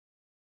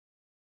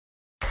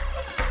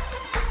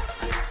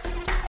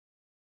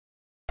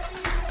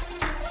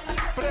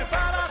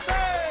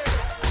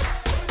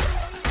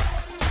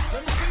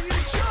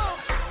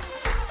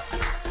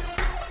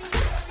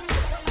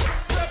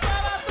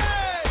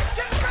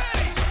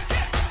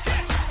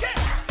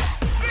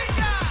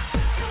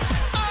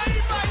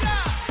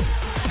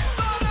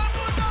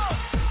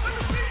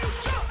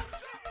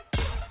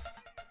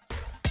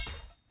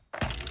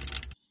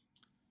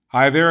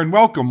Hi there, and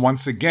welcome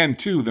once again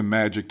to the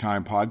Magic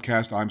Time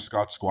Podcast. I'm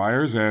Scott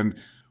Squires, and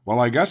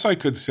well, I guess I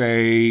could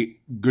say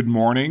good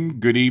morning,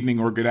 good evening,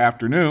 or good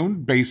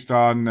afternoon based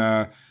on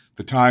the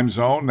time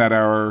zone that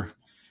our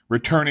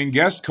returning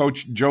guest,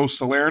 Coach Joe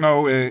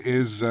Salerno,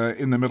 is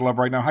in the middle of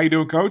right now. How you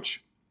doing,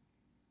 Coach?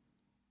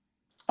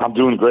 I'm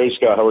doing great,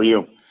 Scott. How are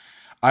you?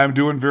 I'm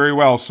doing very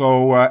well.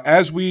 So,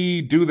 as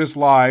we do this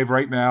live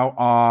right now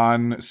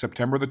on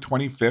September the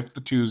 25th,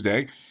 the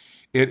Tuesday,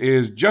 it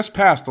is just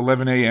past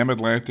 11 a.m.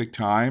 Atlantic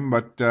time,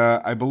 but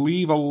I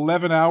believe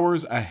 11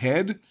 hours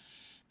ahead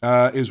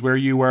is where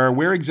you are.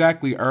 Where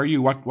exactly are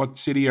you? What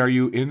city are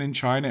you in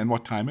China, and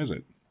what time is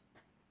it?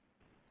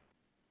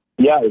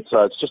 Yeah, it's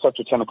just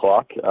after 10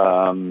 o'clock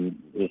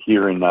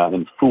here in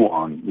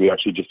Fuan. We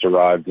actually just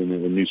arrived in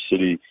a new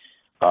city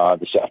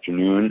this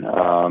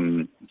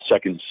afternoon.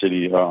 Second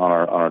city on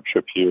our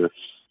trip here,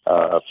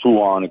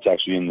 Fuan. It's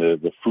actually in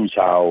the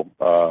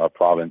Fuzhou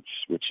province,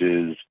 which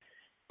is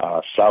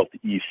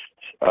southeast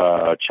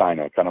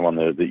China, kind of on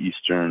the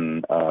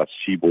eastern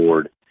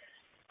seaboard.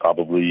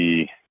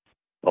 Probably,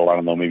 oh, I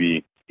don't know,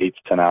 maybe 8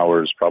 to 10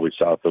 hours, probably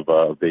south of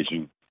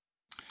Beijing.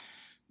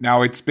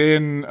 Now, it's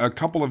been a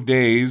couple of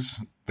days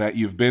that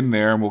you've been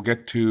there, and we'll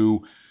get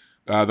to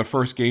the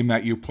first game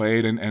that you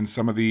played and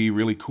some of the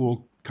really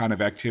cool kind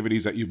of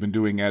activities that you've been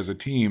doing as a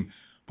team.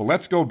 But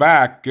let's go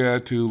back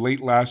to late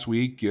last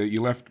week.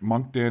 You left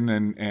Moncton,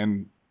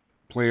 and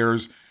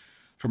players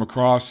from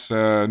across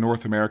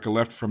North America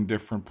left from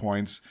different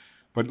points.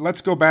 But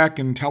let's go back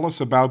and tell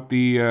us about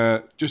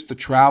the just the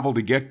travel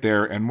to get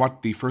there and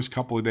what the first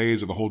couple of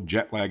days of the whole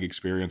jet lag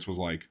experience was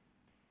like.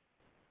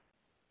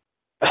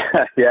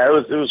 Yeah,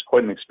 it was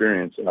quite an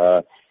experience.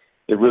 It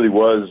really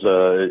was.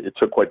 It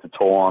took quite the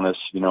toll on us,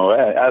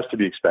 as to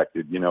be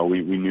expected. We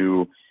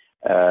knew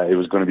it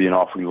was going to be an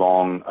awfully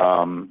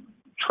long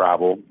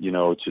travel,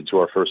 to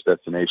our first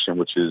destination,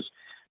 which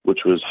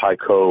was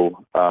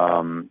Haikou,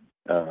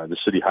 the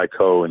city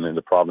Haikou in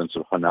the province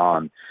of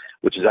Henan,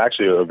 which is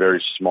actually a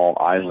very small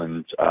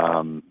island,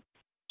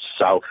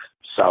 south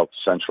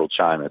central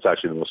China. It's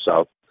actually the most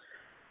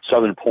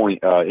southern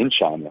point in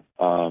China.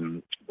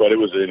 But it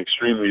was an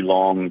extremely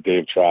long day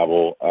of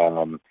travel.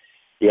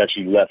 We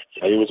actually left.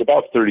 It was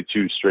about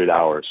 32 straight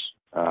hours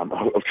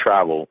of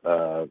travel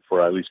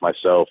for at least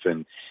myself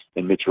and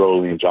Mitch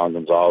Rowley and John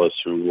Gonzalez,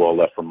 who all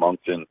left from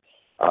Moncton.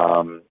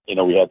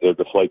 We had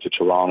the flight to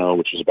Toronto,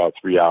 which was about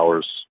 3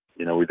 hours.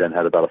 We then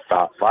had about a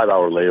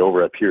 5-hour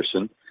layover at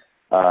Pearson,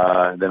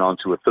 and then on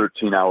to a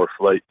 13-hour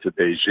flight to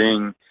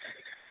Beijing,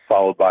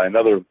 followed by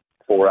another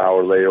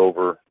 4-hour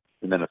layover,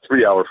 and then a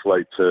 3-hour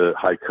flight to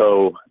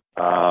Haikou,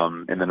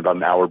 and then about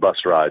an hour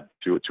bus ride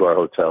to our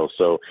hotel.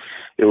 So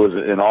it was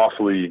an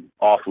awfully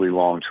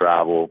long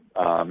travel,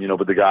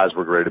 but the guys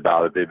were great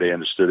about it. They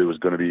understood it was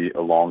going to be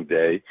a long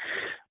day.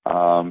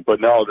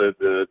 But no,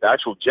 the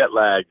actual jet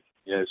lag,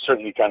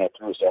 certainly kind of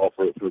threw us all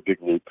for a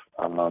big loop.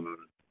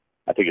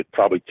 I think it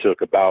probably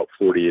took about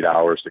 48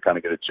 hours to kind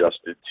of get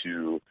adjusted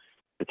to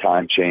the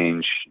time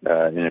change,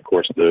 and of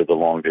course the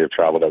long day of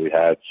travel that we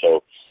had.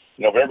 So,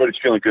 if everybody's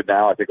feeling good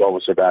now, I think all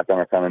of us are back on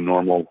our kind of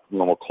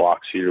normal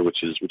clocks here,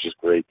 which is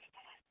great.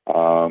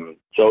 So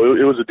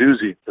it was a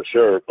doozy for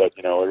sure, but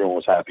everyone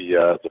was happy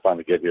to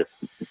finally get here.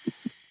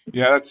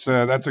 Yeah, that's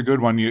a good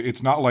one.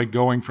 It's not like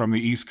going from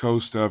the east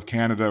coast of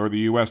Canada or the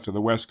U.S. to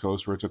the west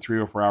coast, where it's a 3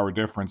 or 4 hour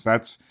difference.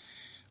 That's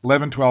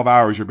 11, 12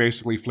 hours. You're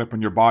basically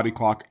flipping your body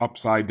clock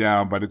upside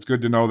down. But it's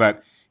good to know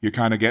that you're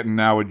kind of getting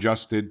now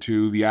adjusted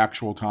to the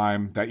actual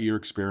time that you're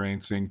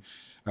experiencing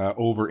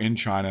over in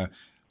China.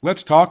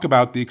 Let's talk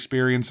about the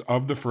experience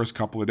of the first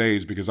couple of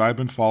days, because I've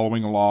been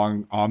following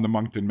along on the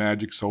Moncton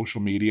Magic social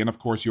media, and of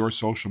course your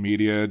social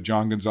media.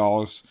 John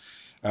Gonzalez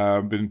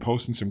been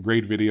posting some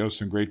great videos,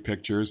 some great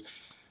pictures.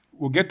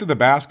 We'll get to the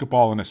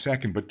basketball in a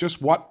second, but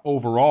just what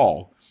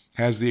overall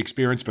has the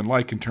experience been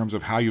like in terms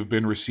of how you've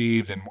been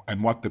received,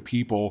 and what the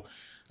people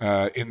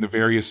in the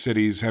various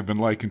cities have been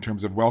like in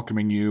terms of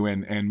welcoming you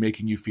and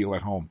making you feel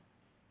at home?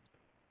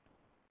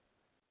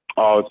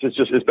 Oh,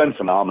 it's been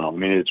phenomenal. I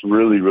mean, it's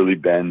really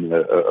been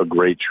a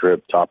great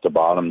trip, top to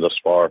bottom thus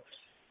far.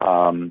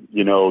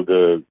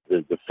 The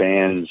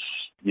fans,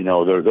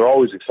 they're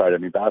always excited. I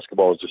mean,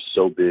 basketball is just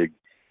so big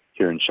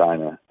here in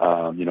China.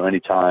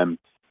 Anytime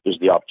there's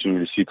the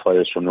opportunity to see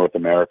players from North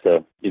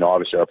America,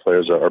 obviously our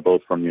players are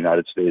both from the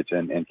United States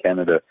and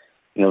Canada.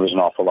 There's an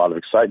awful lot of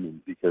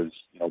excitement because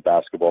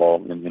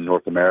basketball in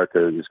North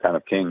America is kind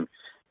of king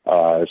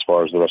as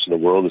far as the rest of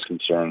the world is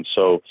concerned.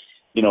 So,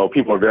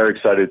 people are very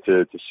excited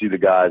to see the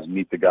guys,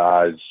 meet the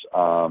guys,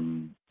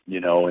 and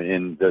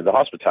the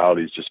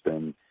hospitality has just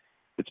been,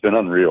 it's been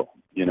unreal.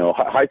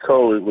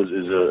 Haikou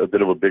is a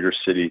bit of a bigger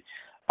city.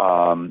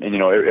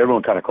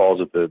 Everyone kind of calls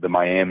it the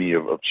Miami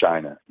of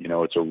China.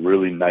 It's a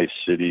really nice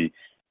city.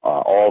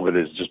 All of it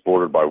is just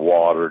bordered by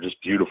water,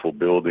 just beautiful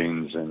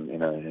buildings and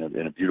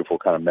in a beautiful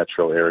kind of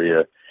metro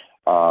area,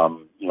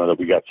 that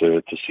we got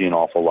to see an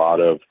awful lot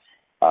of.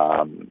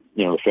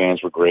 The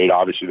fans were great.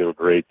 Obviously, they were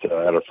great at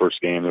our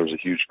first game. There was a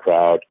huge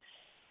crowd.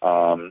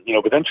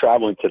 But then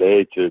traveling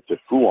today to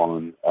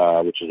Fuan,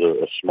 which is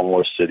a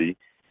smaller city,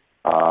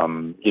 I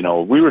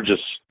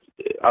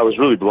was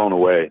really blown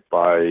away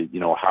by,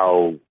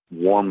 how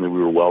warmly we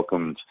were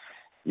welcomed,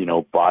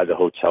 by the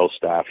hotel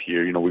staff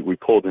here. We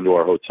pulled into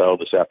our hotel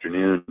this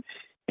afternoon,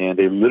 and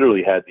they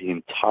literally had the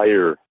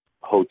entire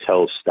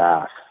hotel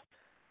staff,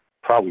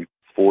 probably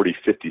 40,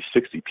 50,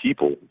 60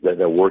 people that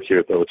work here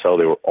at the hotel.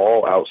 They were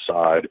all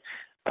outside,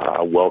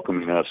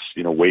 welcoming us,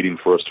 waiting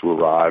for us to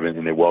arrive,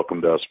 and they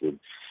welcomed us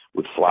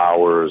with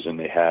flowers, and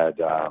they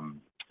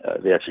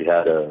actually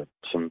had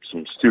some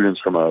students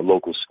from a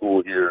local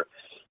school here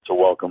to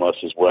welcome us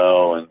as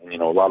well,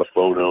 and a lot of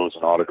photos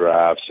and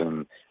autographs,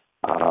 and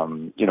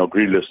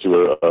greeted us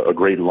to a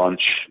great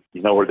lunch,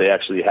 where they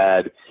actually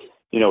had,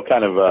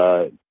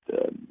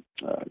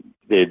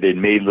 they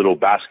made little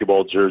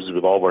basketball jerseys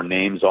with all of our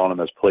names on them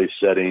as place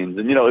settings,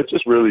 and it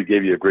just really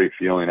gave you a great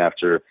feeling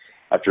after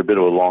a bit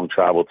of a long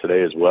travel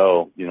today as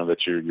well,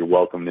 that you're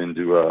welcomed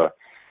into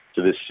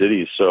to this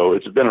city. So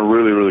it's been a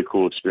really, really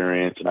cool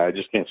experience, and I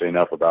just can't say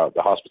enough about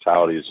the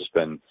hospitality. It's just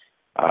been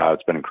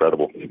it's been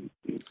incredible.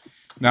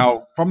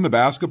 Now, from the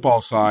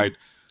basketball side,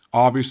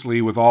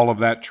 obviously with all of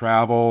that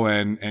travel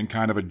and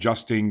kind of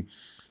adjusting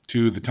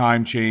to the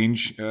time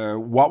change,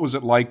 what was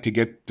it like to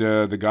get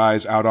the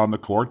guys out on the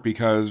court?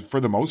 Because for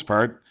the most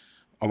part,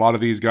 a lot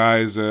of these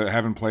guys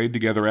haven't played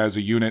together as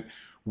a unit.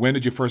 When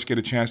did you first get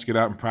a chance to get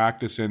out and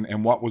practice,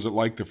 and what was it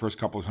like the first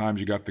couple of times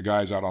you got the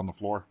guys out on the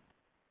floor?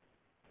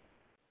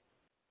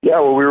 Yeah,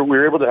 well, we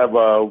were able to have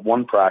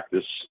one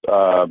practice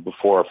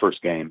before our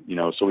first game.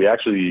 So we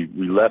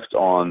left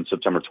on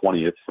September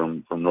 20th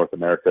from North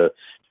America,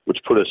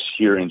 which put us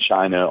here in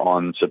China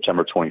on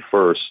September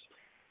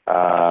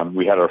 21st.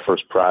 We had our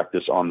first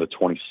practice on the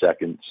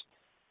 22nd,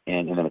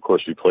 and then of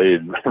course we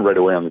played right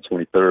away on the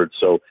 23rd.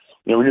 So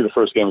we knew the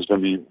first game was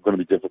going to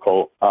be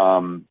difficult.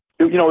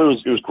 It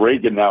was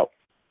great getting out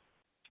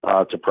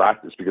to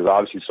practice, because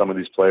obviously some of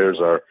these players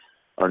are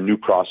new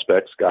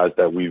prospects, guys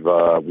that we've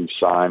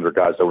signed, or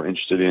guys that we're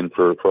interested in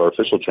for our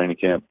official training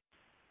camp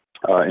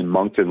in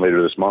Moncton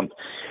later this month.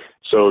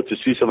 So to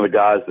see some of the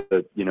guys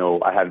that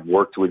I hadn't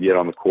worked with yet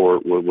on the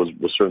court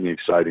was certainly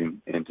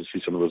exciting, and to see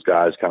some of those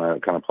guys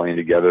kind of playing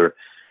together,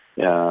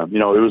 it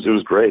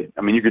was great.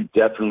 I mean, you could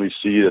definitely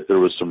see that there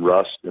was some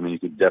rust. I mean, you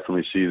could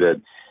definitely see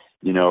that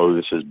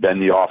this has been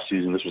the off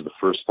season. This was the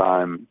first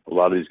time a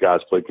lot of these guys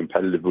played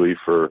competitively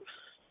for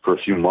a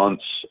few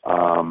months.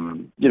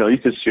 You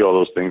could see all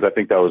those things. I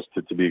think that was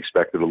to be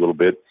expected a little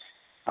bit.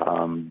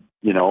 And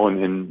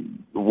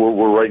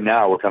we're right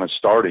now, we're kind of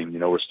starting,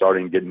 we're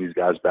starting getting these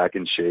guys back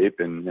in shape,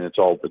 and it's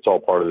all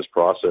part of this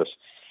process.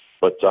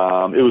 But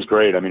it was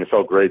great. I mean, it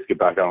felt great to get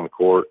back out on the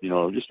court,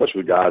 especially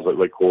with guys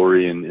like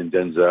Corey and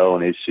Denzel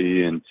and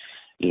AC. And,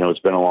 it's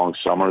been a long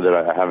summer that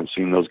I haven't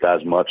seen those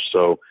guys much.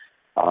 So,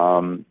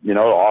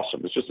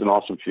 awesome. It's just an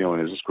awesome feeling.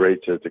 It's just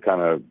great to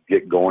kind of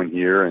get going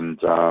here. And,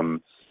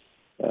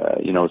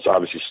 it's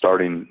obviously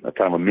starting a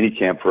kind of a mini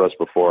camp for us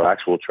before our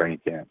actual training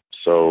camp.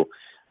 So,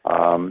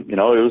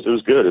 it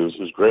was good. It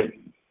was great.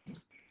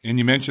 And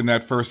you mentioned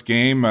that first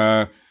game.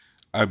 I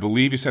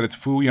believe you said it's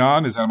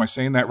Fuyan. Am I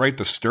saying that right?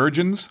 The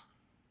Sturgeons?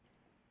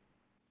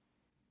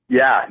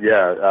 Yeah.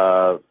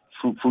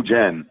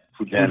 Fujian,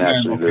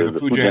 actually. Okay, the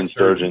Fujian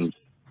Sturgeons.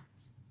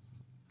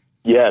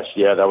 Yes,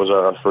 that was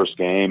our first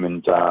game,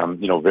 and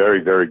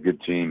very, very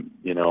good team.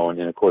 And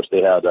of course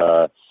they had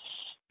a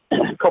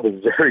couple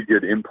of very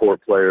good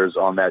import players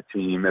on that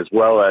team, as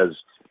well as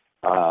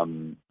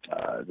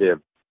they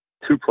have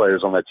two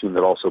players on that team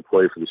that also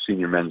play for the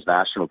senior men's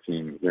national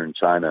team here in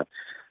China.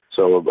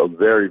 So a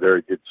very,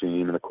 very good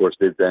team, and of course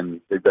they've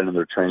been in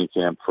their training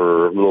camp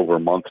for a little over a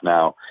month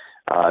now,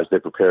 as they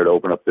prepare to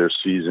open up their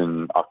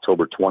season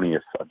October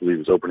 20th, I believe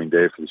is opening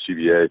day for the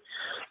CBA.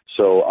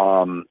 So,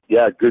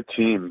 good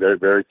team, very,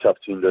 very tough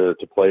team to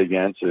play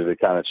against. They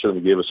kind of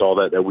certainly gave us all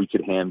that we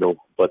could handle,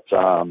 but,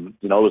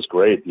 it was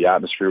great. The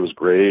atmosphere was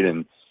great.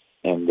 And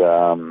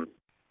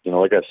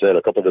like I said,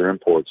 a couple of their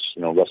imports,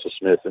 Russell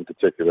Smith in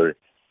particular,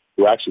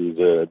 who actually is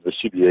the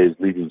CBA's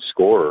leading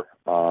scorer.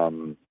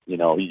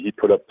 He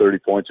put up 30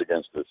 points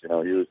against us. He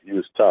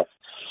was tough.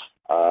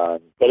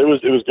 But it was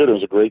good. It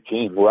was a great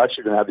team. We're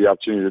actually going to have the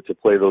opportunity to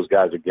play those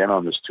guys again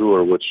on this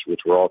tour, which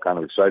we're all kind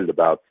of excited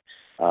about,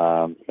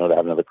 to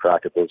have another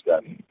crack at those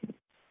guys.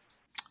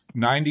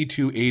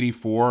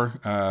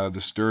 92-84,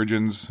 the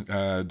Sturgeons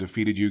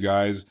defeated you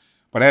guys.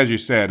 But as you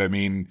said, I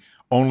mean,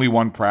 only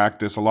one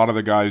practice. A lot of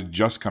the guys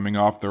just coming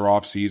off their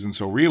off season.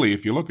 So really,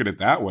 if you look at it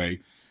that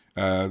way,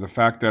 the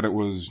fact that it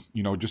was,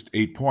 just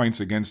 8 points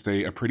against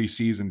a pretty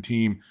seasoned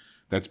team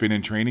that's been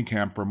in training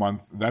camp for a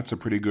month, that's a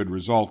pretty good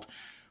result.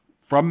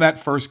 From that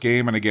first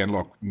game, and again,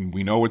 look,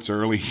 we know it's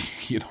early.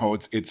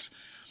 It's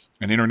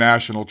an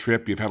international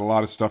trip. You've had a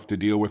lot of stuff to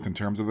deal with in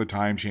terms of the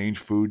time change,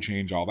 food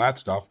change, all that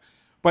stuff.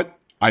 But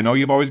I know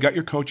you've always got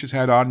your coach's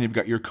hat on. You've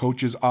got your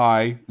coach's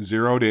eye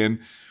zeroed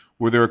in.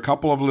 Were there a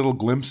couple of little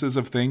glimpses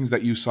of things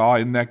that you saw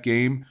in that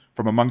game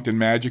from a Moncton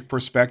Magic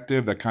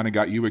perspective that kind of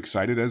got you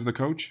excited as the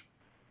coach?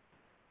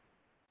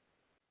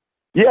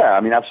 Yeah,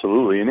 I mean,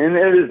 absolutely. And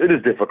it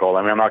is difficult.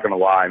 I mean, I'm not going to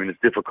lie. I mean, it's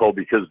difficult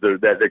because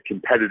they're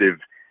competitive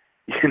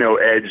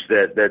edge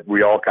that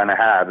we all kind of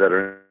have that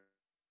are,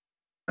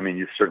 I mean,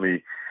 you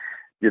certainly,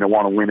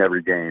 want to win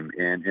every game.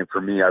 And for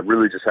me, I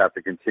really just have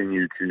to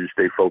continue to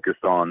stay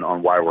focused on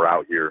why we're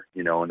out here,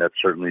 and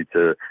that's certainly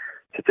to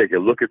take a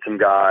look at some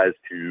guys,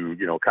 to,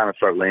 kind of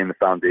start laying the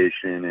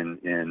foundation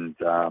and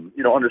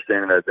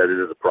understanding that it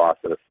is a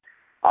process.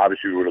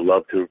 Obviously, we would have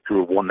loved to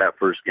have won that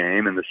first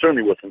game, and there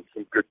certainly was some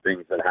good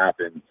things that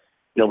happened,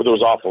 but there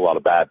was also a lot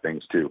of bad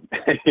things too.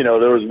 There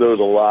was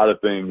a lot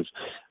of things,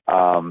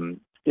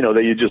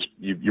 that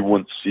you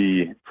wouldn't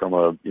see from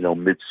a,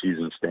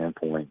 mid-season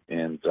standpoint.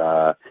 And,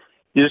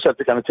 you just have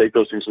to kind of take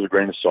those things with a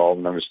grain of salt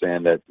and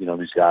understand that,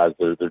 these guys,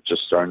 they're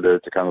just starting to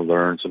kind of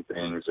learn some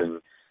things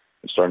and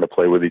starting to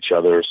play with each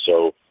other.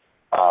 So,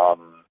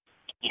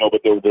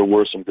 but there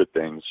were some good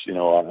things.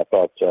 I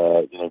thought,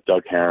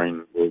 Doug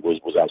Herring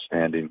was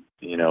outstanding.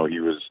 He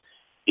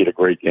had a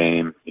great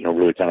game,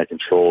 really kind of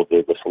controlled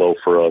the flow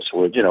for us.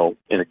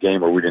 In a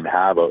game where we didn't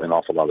have an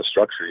awful lot of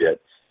structure yet,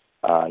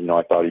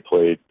 I thought he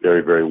played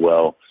very, very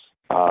well.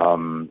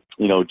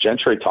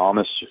 Gentry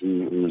Thomas,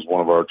 who was one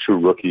of our true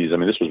rookies, I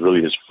mean, this was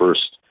really his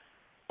first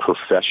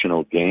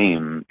professional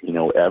game,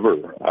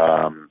 ever.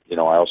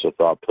 I also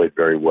thought played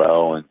very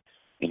well, and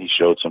he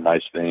showed some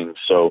nice things.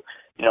 So,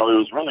 it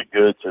was really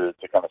good to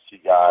kind of see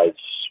guys,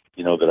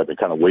 that I've been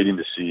kind of waiting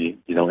to see,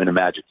 in a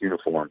Magic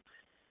uniform.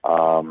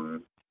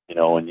 And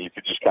you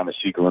could just kind of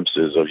see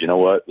glimpses of,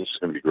 this is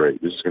going to be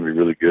great. This is going to be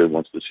really good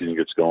once the season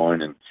gets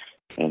going.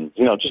 And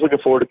just looking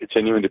forward to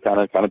continuing to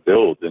kind of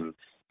build. And,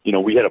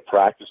 we had a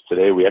practice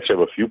today. We actually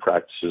have a few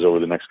practices over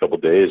the next couple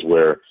of days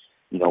where,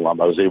 I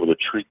was able to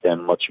treat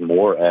them much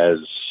more as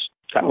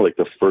kind of like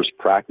the first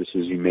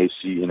practices you may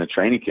see in a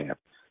training camp,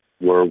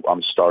 where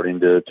I'm starting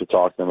to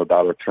talk to them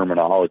about our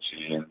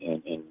terminology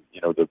and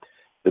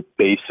the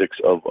basics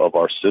of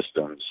our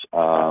systems,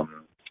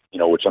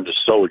 which I'm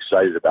just so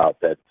excited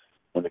about, that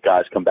when the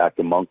guys come back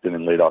to Moncton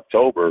in late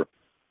October,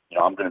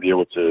 I'm going to be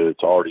able to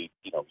already,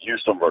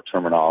 use some of our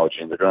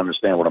terminology, and they're going to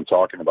understand what I'm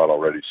talking about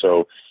already.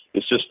 So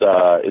it's just,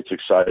 it's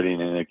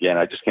exciting. And again,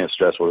 I just can't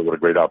stress what a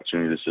great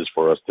opportunity this is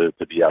for us to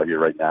be out here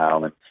right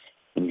now and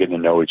getting to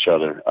know each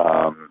other.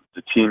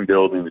 The team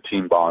building, the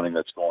team bonding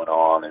that's going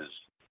on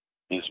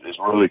is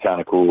really kind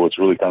of cool. It's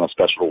really kind of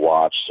special to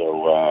watch.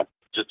 So,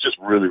 just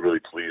really, really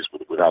pleased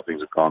with how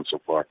things have gone so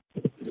far.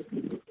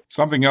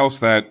 Something else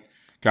that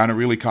kind of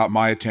really caught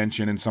my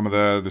attention in some of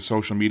the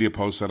social media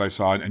posts that I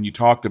saw, and you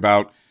talked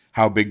about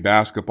how big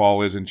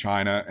basketball is in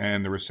China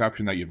and the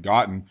reception that you've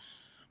gotten,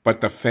 but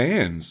the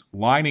fans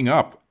lining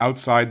up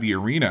outside the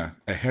arena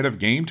ahead of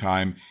game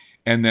time,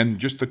 and then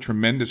just the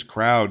tremendous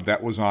crowd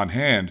that was on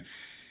hand.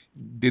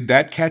 Did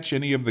that catch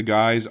any of the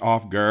guys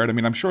off guard? I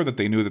mean, I'm sure that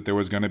they knew that there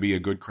was going to be a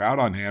good crowd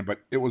on hand, but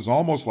it was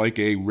almost like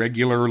a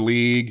regular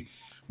league,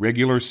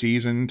 regular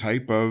season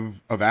type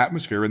of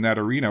atmosphere in that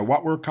arena.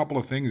 What were a couple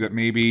of things that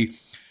maybe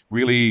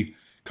really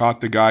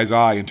caught the guy's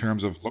eye in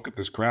terms of, look at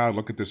this crowd,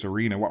 look at this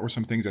arena? What were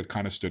some things that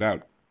kind of stood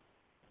out?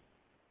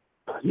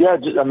 Yeah,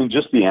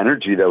 just the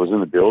energy that was in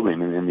the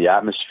building and the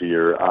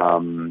atmosphere.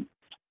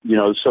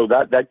 So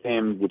that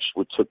game, which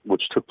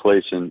took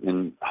place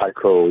in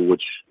Haikou,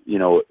 which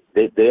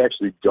they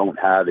actually don't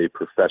have a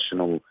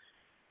professional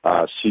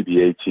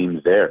CBA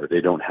team there.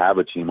 They don't have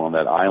a team on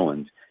that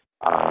island.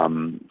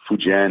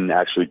 Fujian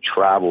actually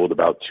traveled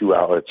about 2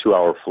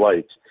 hour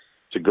flight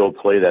to go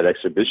play that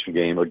exhibition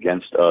game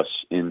against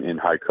us in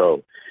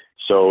Haikou.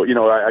 So,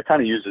 I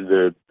kind of used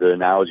the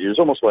analogy. It was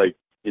almost like,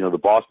 the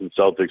Boston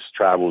Celtics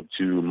traveled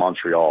to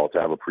Montreal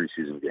to have a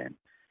preseason game.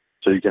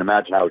 So you can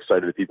imagine how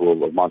excited the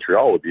people of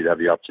Montreal would be to have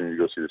the opportunity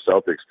to go see the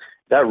Celtics.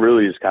 That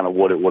really is kind of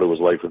what it was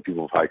like for the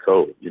people of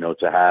Haikou,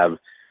 to have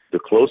the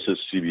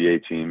closest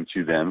CBA team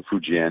to them,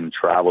 Fujian,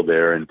 travel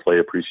there and play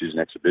a preseason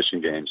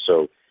exhibition game.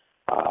 So,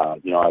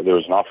 there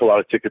was an awful lot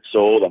of tickets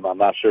sold. I'm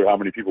not sure how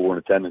many people were in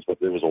attendance, but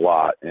there was a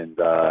lot. And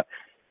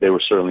they were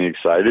certainly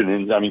excited.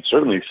 And,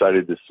 certainly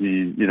excited to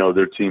see,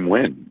 their team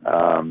win.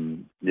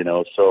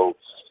 So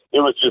it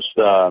was just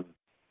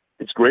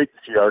it's great to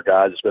see our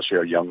guys, especially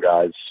our young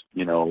guys,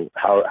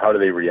 how do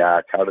they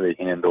react? How do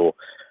they handle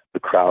the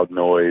crowd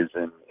noise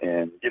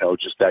and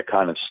just that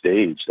kind of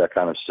stage, that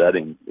kind of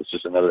setting? It's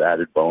just another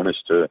added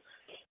bonus to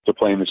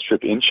playing this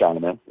trip in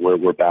China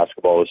where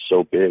basketball is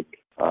so big.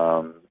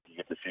 You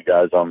get to see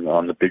guys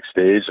on the big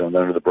stage and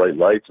under the bright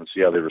lights and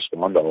see how they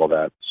respond to all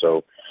that.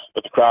 So,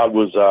 but the crowd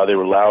was, they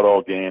were loud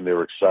all game. They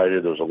were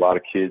excited. There was a lot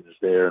of kids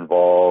there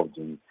involved,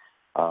 and,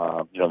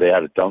 they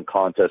had a dunk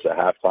contest at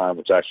halftime,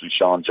 which actually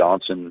Sean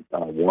Johnson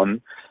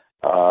won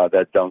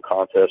that dunk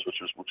contest, which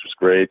was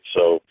great.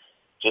 So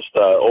just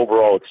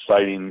overall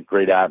exciting,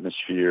 great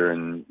atmosphere.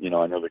 And,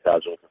 I know the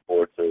guys are looking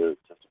forward to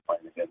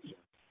playing against him.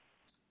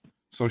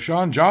 So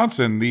Sean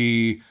Johnson,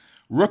 the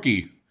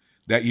rookie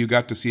that you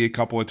got to see a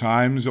couple of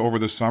times over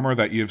the summer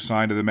that you've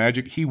signed to the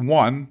Magic, he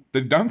won the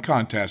dunk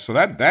contest. So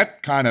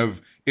that kind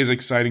of is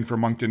exciting for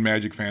Moncton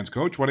Magic fans.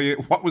 Coach,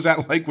 what was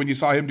that like when you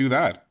saw him do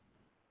that?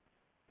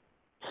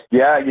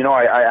 Yeah,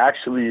 I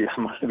actually,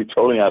 I'm going to be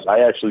totally honest,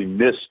 I actually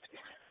missed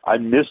I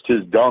missed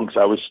his dunks.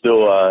 I was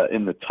still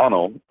in the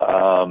tunnel.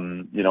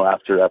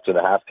 After our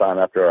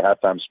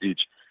halftime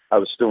speech, I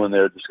was still in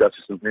there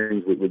discussing some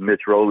things with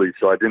Mitch Rowley.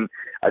 So I didn't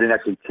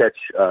actually catch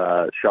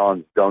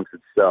Sean's dunks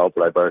itself,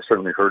 but I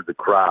certainly heard the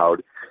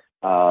crowd.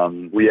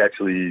 We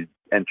actually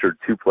entered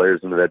 2 players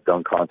into that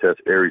dunk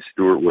contest. Ari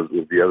Stewart was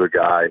the other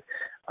guy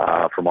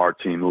from our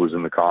team who was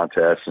in the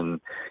contest. And,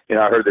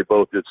 I heard they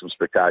both did some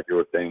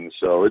spectacular things.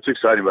 So it's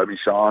exciting. But I mean,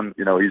 Sean,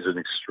 he's an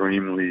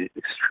extremely,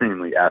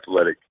 extremely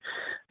athletic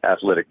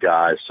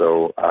guy.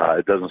 So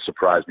it doesn't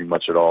surprise me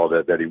much at all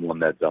that he won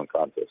that dunk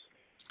contest.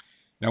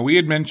 Now, we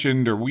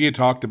had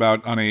talked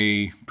about on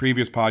a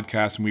previous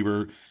podcast, and we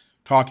were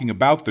talking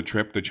about the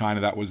trip to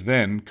China that was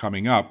then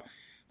coming up,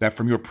 that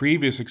from your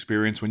previous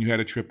experience when you had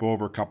a trip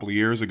over a couple of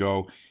years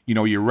ago,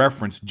 you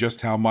referenced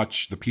just how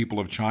much the people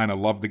of China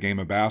love the game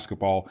of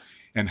basketball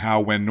and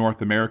how when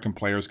North American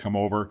players come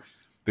over,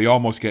 they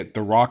almost get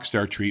the rock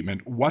star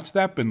treatment. What's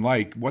that been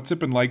like? What's it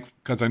been like?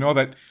 Because I know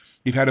that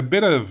you've had a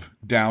bit of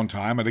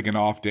downtime, I think an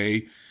off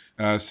day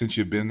since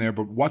you've been there,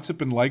 but what's it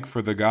been like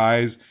for the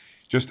guys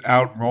just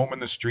out roaming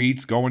the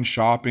streets, going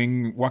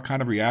shopping? What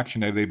kind of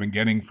reaction have they been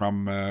getting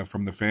from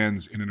the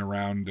fans in and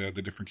around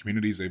the different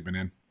communities they've been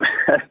in?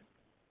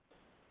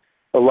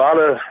 A lot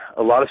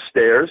of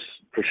stares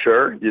for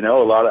sure.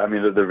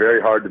 They're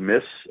very hard to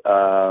miss.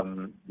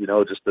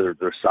 Just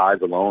their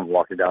size alone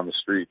walking down the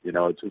street.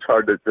 It's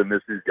hard to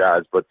miss these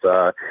guys. But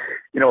a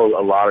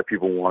lot of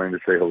people wanting to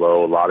say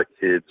hello. A lot of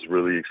kids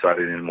really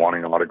excited and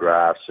wanting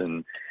autographs,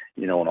 and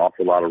an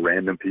awful lot of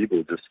random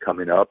people just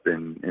coming up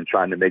and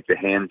trying to make the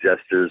hand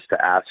gestures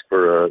to ask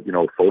for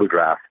a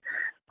photograph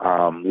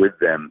with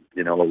them.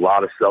 A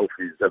lot of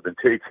selfies have been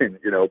taken,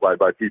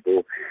 by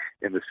people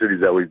in the cities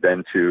that we've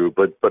been to.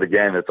 But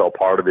again, it's all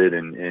part of it.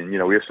 And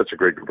we have such a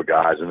great group of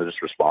guys, and they're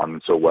just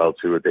responding so well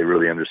to it. They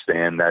really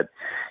understand that,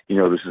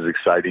 this is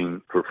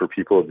exciting for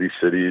people of these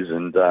cities.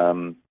 And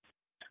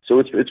so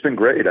it's been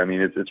great. I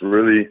mean, it's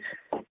really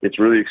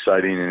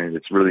exciting, and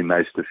it's really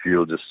nice to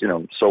feel just,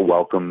 so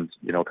welcomed,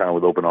 kind of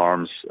with open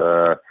arms,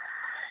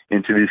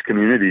 into these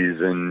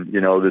communities. And,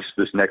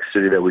 this next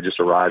city that we just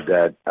arrived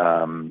at,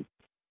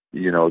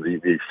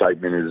 the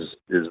excitement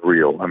is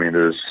real. I mean,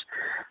 there's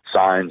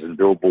signs and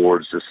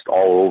billboards just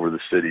all over the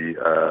city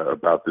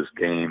about this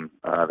game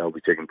that will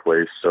be taking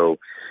place. So,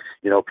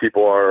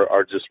 people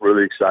are just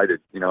really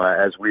excited,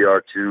 as we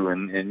are too.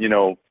 And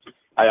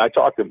I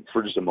talked to him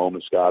for just a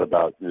moment, Scott,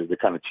 about the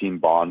kind of team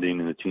bonding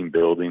and the team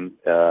building.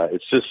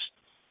 It's just,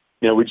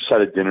 we just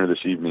had a dinner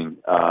this evening.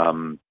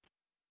 And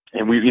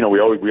we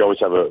always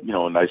have a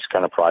nice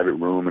kind of private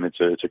room, and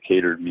it's a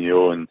catered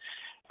meal. And,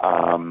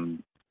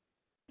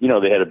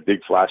 they had a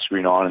big flash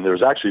screen on, and there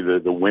was actually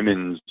the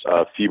women's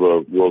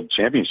FIBA World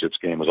Championships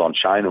game was on.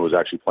 China was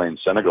actually playing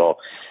Senegal,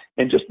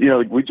 and just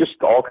we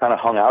just all kind of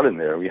hung out in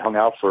there. We hung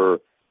out for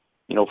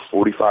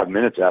 45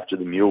 minutes after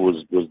the meal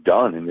was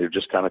done, and they're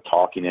just kind of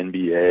talking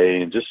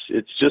NBA, and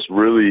it's just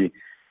really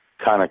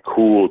kind of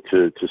cool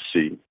to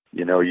see.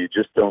 You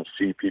just don't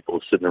see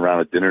people sitting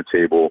around a dinner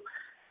table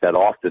that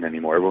often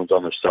anymore. Everyone's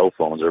on their cell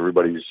phones.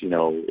 Everybody's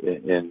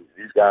and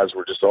these guys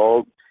were just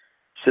all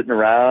sitting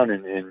around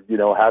and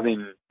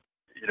having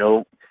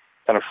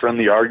kind of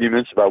friendly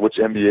arguments about which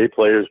NBA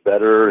player is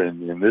better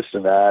and this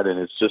and that. And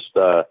it's just,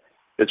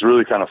 it's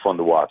really kind of fun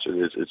to watch.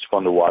 It's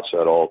fun to watch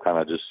that all kind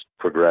of just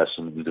progress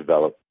and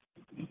develop.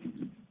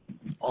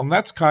 Well, and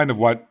that's kind of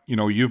what,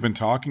 you've been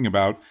talking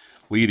about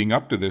leading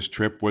up to this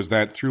trip, was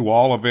that through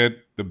all of it,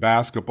 the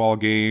basketball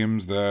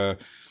games, the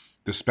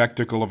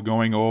spectacle of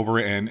going over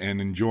and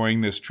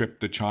enjoying this trip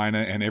to China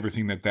and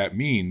everything that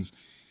means,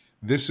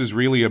 this is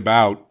really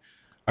about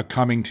a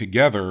coming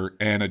together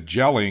and a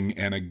gelling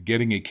and a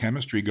getting a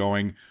chemistry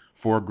going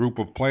for a group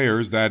of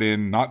players that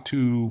in not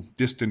too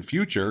distant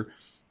future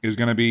is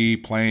going to be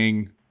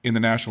playing in the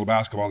National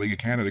Basketball League of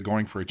Canada,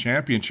 going for a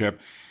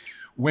championship.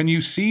 When you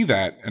see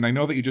that, and I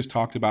know that you just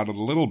talked about it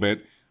a little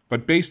bit,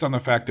 but based on the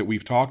fact that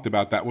we've talked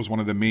about that was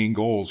one of the main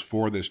goals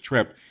for this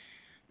trip,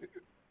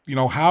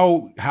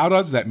 how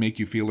does that make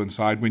you feel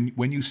inside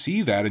when you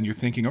see that and you're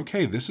thinking,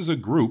 okay, this is a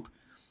group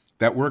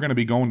that we're going to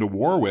be going to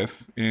war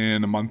with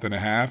in a month and a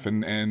half,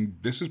 and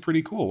this is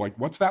pretty cool. Like,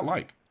 what's that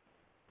like?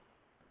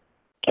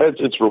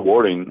 It's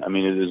rewarding. I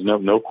mean, it is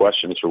no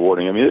question. It's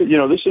rewarding. I mean,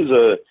 this is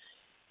a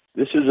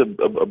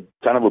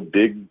kind of a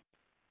big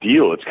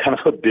deal. It's kind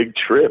of a big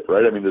trip,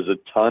 right? I mean, there's a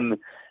ton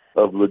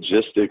of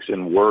logistics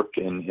and work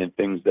and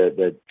things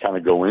that kind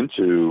of go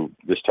into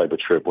this type of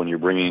trip when you're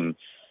bringing,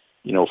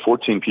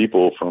 14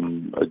 people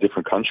from a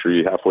different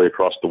country halfway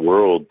across the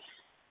world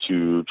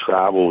to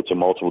travel to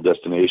multiple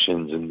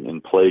destinations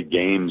and play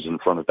games in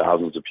front of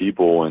thousands of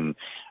people. And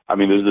I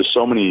mean, there's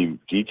so many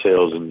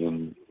details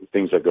and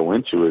things that go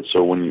into it.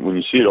 So when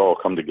you see it all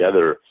come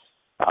together,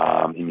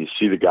 and you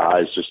see the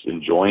guys just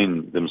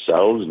enjoying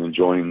themselves and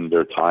enjoying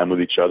their time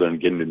with each other and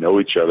getting to know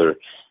each other,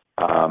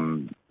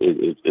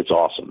 it's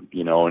awesome,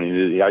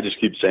 and I just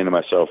keep saying to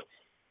myself,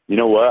 you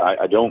know what,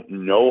 I don't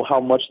know how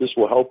much this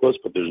will help us,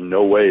 but there's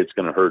no way it's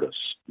going to hurt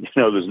us.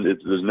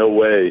 There's no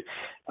way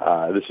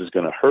this is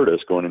going to hurt us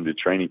going into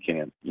training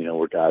camp,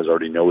 where guys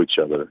already know each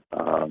other.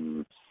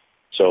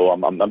 So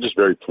I'm just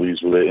very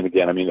pleased with it. And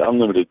again, I mean,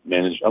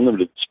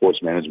 Unlimited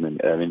Sports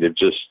Management, I mean,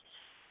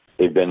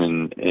 they've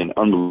been an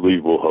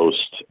unbelievable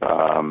host.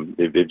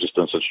 They've just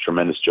done such a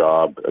tremendous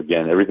job.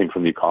 Again, everything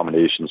from the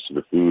accommodations to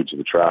the food to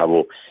the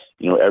travel,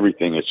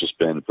 everything has just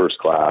been first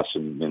class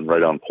and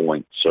right on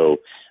point. So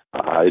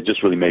it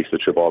just really makes the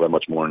trip all that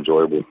much more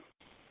enjoyable.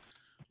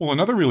 Well,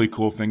 another really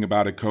cool thing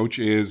about it, Coach,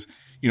 is,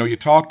 you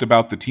talked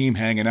about the team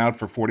hanging out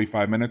for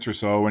 45 minutes or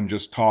so and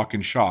just talk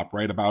and shop,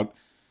 right, about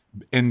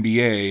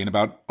NBA and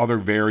about other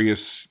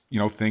various,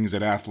 things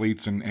that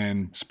athletes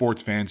and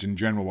sports fans in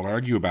general will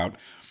argue about.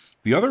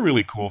 The other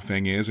really cool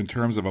thing is, in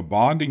terms of a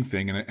bonding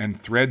thing and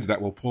threads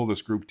that will pull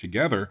this group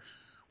together,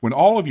 when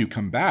all of you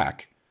come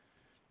back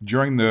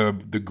during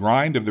the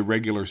grind of the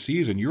regular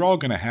season, you're all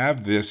going to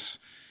have this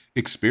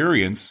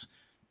experience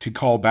to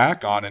call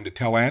back on and to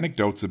tell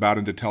anecdotes about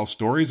and to tell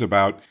stories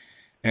about.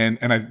 And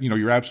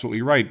you're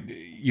absolutely right.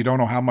 You don't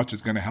know how much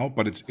it's going to help,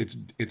 but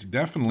it's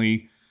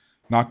definitely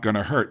not going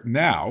to hurt.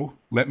 Now,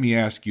 let me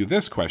ask you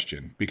this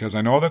question, because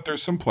I know that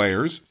there's some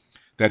players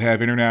that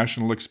have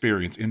international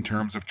experience in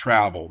terms of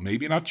travel,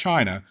 maybe not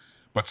China,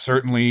 but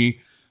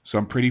certainly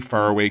some pretty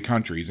faraway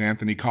countries.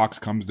 Anthony Cox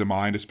comes to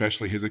mind,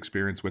 especially his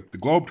experience with the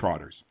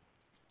Globetrotters.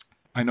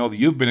 I know that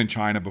you've been in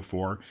China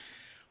before,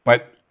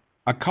 but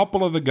a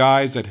couple of the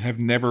guys that have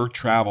never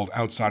traveled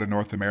outside of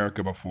North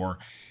America before,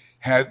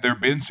 has there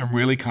been some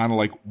really kind of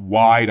like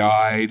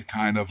wide-eyed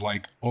kind of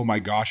like, oh my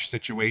gosh,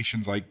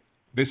 situations like,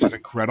 this is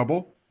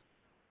incredible?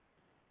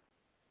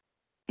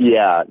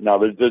 Yeah, no,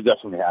 there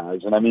definitely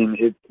has. And I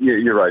mean,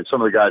 you're right.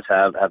 Some of the guys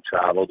have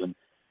traveled, and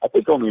I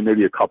think only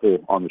maybe a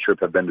couple on the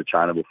trip have been to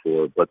China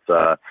before. But,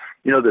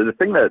 the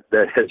thing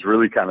that has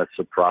really kind of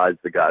surprised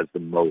the guys the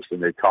most,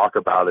 and they talk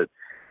about it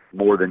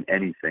more than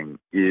anything,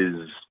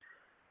 is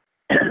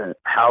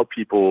how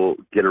people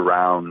get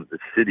around the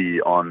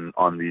city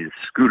on these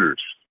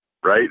scooters,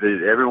 right?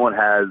 Everyone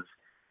has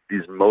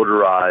these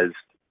motorized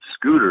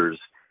scooters.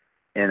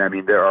 And I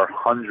mean, there are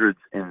hundreds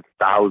and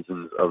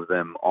thousands of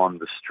them on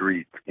the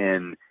street,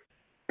 and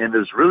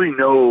there's really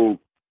no,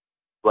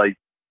 like,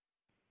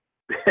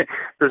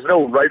 there's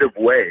no right of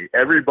way.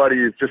 Everybody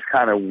is just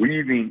kind of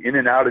weaving in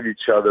and out of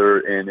each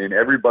other, and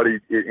everybody,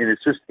 and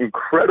it's just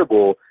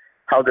incredible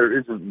how there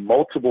isn't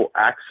multiple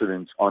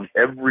accidents on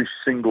every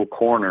single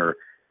corner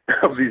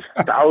of these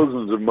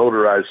thousands of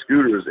motorized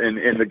scooters.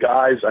 And the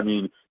guys, I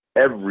mean,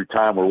 every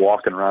time we're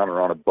walking around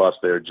or on a bus,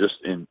 they're just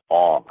in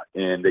awe,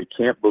 and they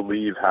can't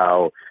believe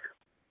how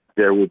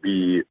there will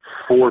be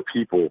 4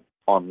 people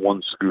on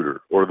one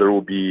scooter, or there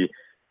will be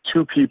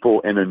 2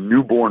 people and a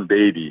newborn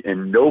baby,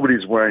 and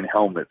nobody's wearing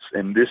helmets.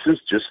 And this is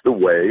just the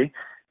way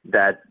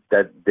that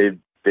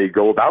they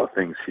go about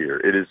things here.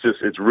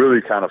 It's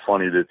really kind of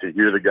funny to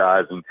hear the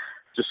guys and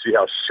just see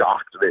how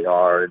shocked they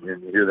are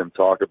and hear them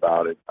talk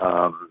about it.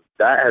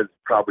 That has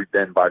probably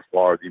been by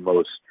far the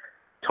most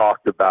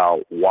talked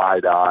about,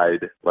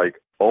 wide-eyed, like,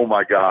 oh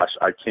my gosh,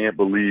 I can't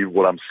believe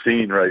what I'm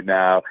seeing right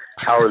now.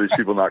 How are these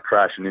people not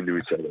crashing into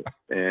each other?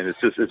 And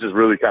it's just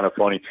really kind of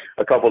funny.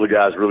 A couple of the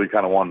guys really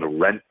kind of wanted to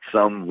rent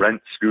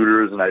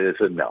scooters, and I just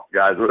said, no,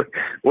 guys,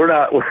 we're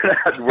not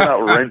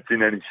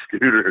renting any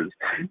scooters.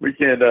 We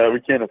can't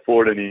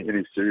afford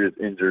any serious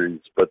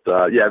injuries. But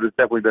yeah, there's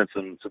definitely been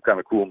some kind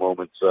of cool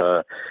moments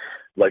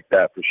like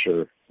that for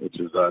sure, which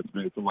is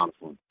it's a lot of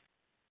fun.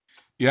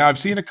 Yeah, I've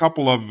seen a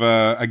couple of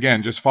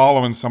again, just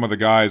following some of the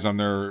guys on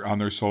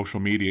their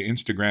social media,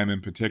 Instagram in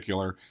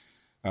particular.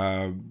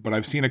 But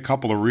I've seen a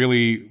couple of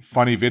really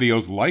funny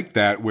videos like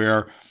that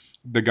where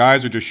the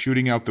guys are just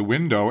shooting out the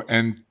window,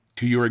 and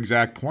to your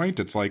exact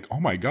point, it's like, oh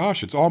my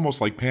gosh, it's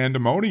almost like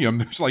pandemonium.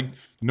 There's like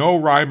no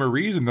rhyme or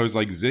reason. There's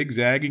like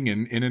zigzagging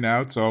and in and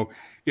out. So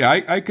yeah,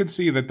 I could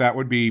see that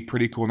would be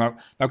pretty cool. Now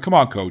come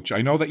on, Coach.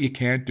 I know that you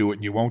can't do it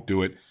and you won't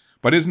do it,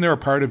 but isn't there a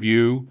part of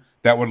you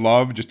that would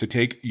love just to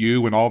take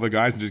you and all the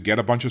guys and just get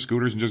a bunch of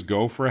scooters and just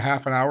go for a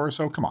half an hour or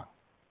so? Come on.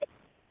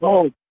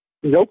 Oh,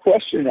 no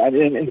question. I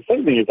mean, and the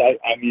funny thing is,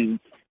 I mean,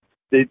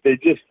 they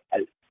just,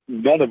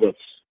 none of us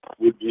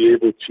would be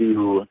able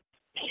to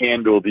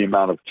handle the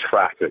amount of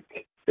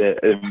traffic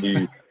and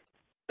the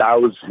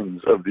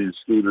thousands of these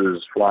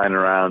scooters flying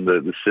around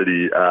the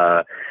city.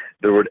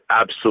 There would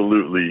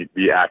absolutely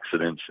be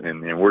accidents,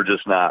 and we're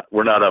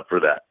not up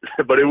for that.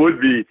 But it'd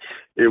be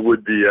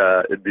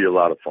a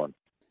lot of fun.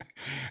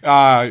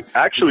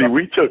 Actually,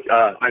 we took,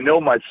 I know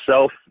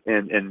myself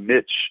and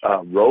Mitch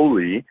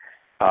Rowley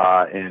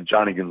and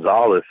Johnny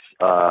Gonzalez,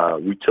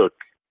 we took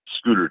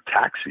scooter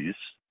taxis.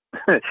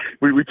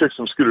 we took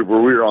some scooters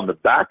where we were on the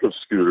back of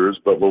scooters,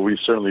 but we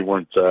certainly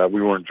weren't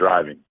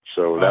driving.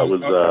 So that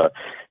was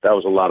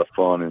a lot of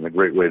fun and a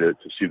great way to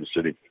see the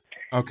city.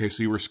 Okay,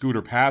 so you were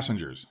scooter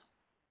passengers.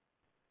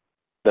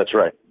 That's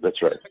right.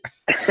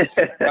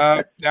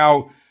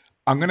 Now,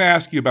 I'm going to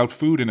ask you about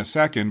food in a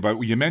second, but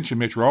you mentioned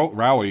Mitch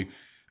Rowley.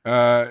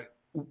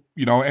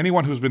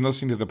 Anyone who's been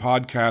listening to the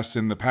podcast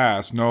in the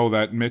past know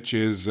that Mitch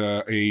is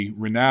a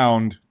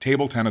renowned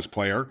table tennis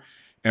player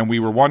and we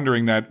were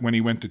wondering that when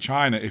he went to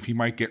China, if he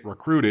might get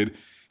recruited.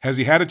 Has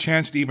he had a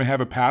chance to even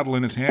have a paddle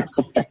in his hand,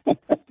 Coach?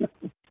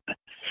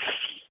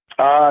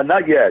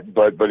 Not yet,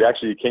 but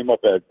actually it came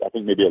up at, I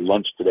think maybe at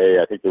lunch today.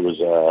 I think there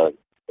was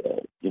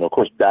of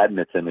course,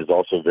 badminton is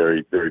also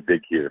very, very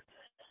big here.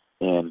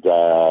 And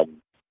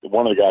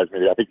one of the guys,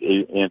 maybe I think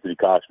Anthony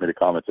Cox made a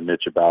comment to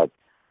Mitch about,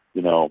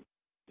 are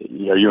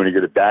you any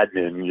good at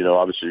badminton?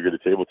 Obviously you're good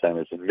at table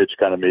tennis. And Mitch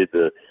kind of made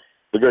the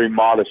very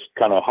modest,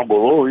 kind of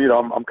humble,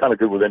 I'm kind of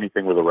good with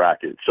anything with a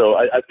racket. So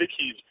I think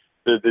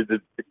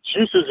the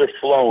juices are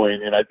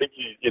flowing, and I think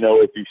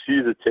if he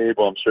sees a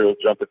table, I'm sure he'll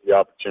jump at the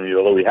opportunity.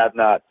 Although we have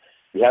not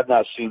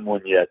seen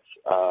one yet.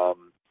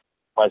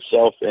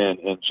 Myself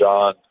and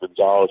John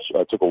Gonzalez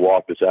took a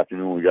walk this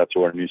afternoon when we got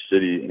to our new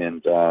city,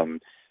 and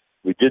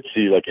we did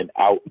see like an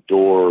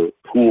outdoor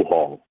pool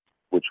hall,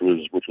 which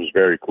was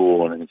very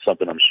cool, and it's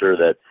something I'm sure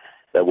that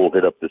we'll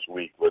hit up this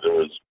week, where there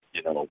was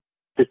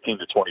 15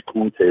 to 20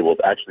 pool tables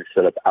actually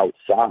set up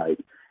outside,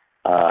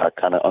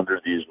 kind of under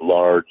these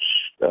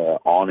large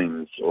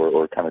awnings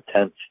or kind of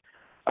tents,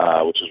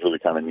 which is really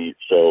kind of neat.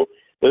 So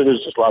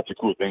there's just lots of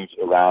cool things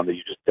around that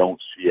you just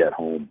don't see at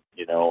home,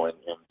 and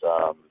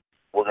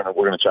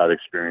we're gonna try to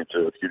experience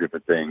a few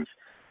different things.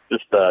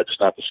 Just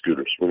not the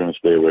scooters. We're going to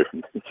stay away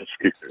from the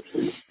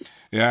scooters.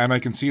 Yeah, and I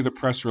can see the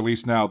press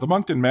release now. The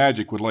Moncton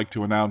Magic would like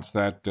to announce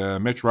that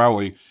Mitch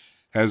Rowley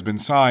has been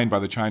signed by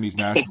the Chinese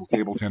national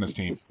table tennis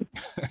team.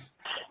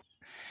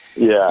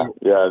 Yeah.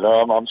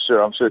 No, I'm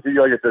sure. If he,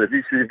 like I said,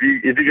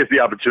 if he gets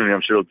the opportunity,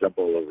 I'm sure he'll jump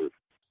all over it.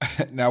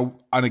 Now,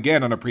 and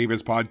again on a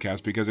previous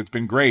podcast, because it's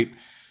been great.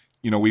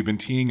 We've been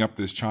teeing up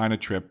this China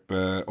trip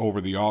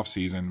over the off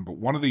season, but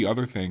one of the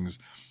other things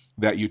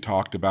that you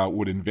talked about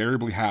would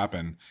invariably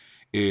happen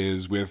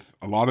is with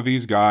a lot of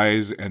these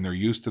guys, and they're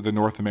used to the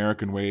North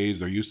American ways,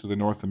 they're used to the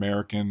North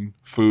American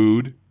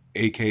food,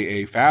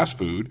 aka fast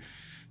food,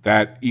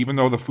 that even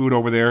though the food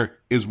over there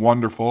is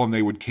wonderful and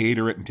they would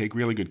cater it and take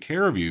really good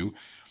care of you,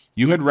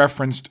 you had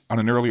referenced on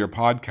an earlier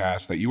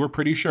podcast that you were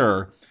pretty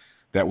sure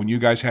that when you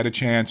guys had a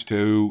chance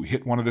to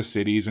hit one of the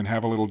cities and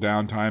have a little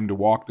downtime to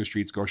walk the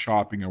streets, go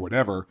shopping or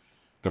whatever,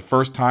 the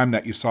first time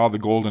that you saw the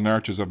golden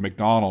arches of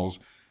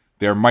McDonald's,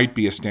 there might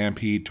be a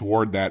stampede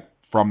toward that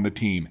from the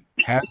team.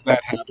 Has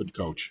that happened,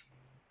 Coach?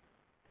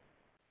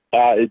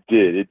 It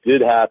did. It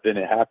did happen.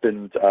 It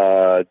happened,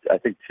 I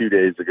think 2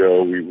 days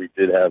ago. We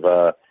did have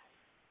a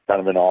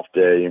kind of an off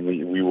day, and we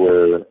did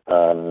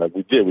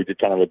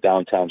kind of a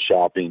downtown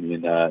shopping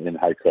in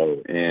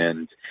Haikou,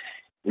 and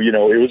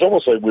it was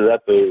almost like we were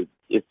at it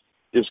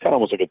was kind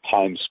of almost like a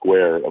Times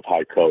Square of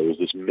Haikou. It was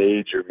this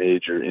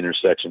major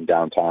intersection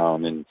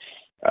downtown, and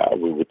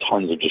with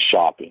tons of just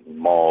shopping and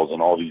malls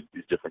and all these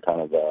different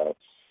kind of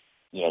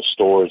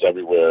stores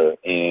everywhere.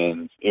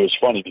 And it was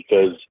funny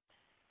because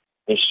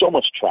there's so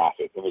much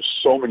traffic and there's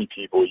so many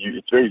people.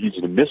 It's very easy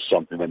to miss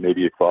something that may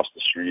be across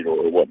the street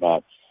or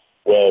whatnot.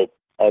 Well,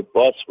 our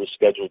bus was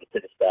scheduled to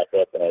pick us back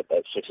up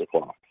at 6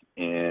 o'clock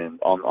and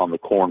on the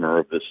corner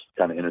of this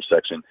kind of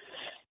intersection.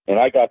 And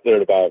I got there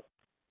at about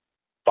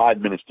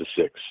 5 minutes to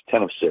 6,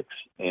 10 of 6.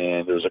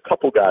 And there was a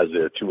couple guys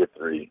there, 2 or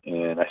 3.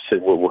 And I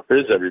said, well, where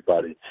is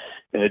everybody?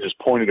 And they just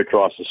pointed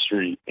across the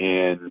street.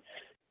 And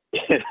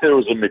there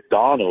was a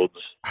McDonald's,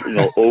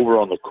 over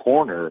on the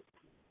corner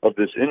of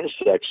this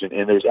intersection.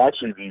 And there's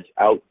actually these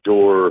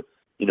outdoor,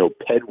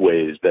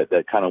 pedways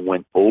that kind of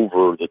went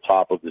over the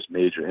top of this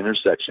major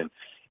intersection.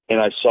 And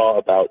I saw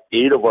about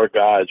 8 of our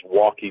guys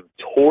walking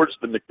towards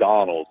the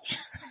McDonald's,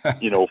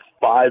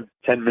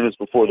 5-10 minutes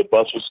before the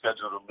bus was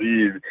scheduled to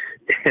leave.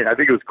 And I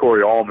think it was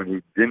Corey Allman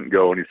who didn't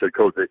go. And he said,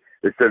 Coach, they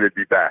said they'd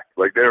be back.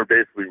 Like they were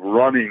basically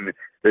running.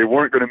 They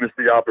weren't going to miss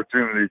the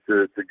opportunity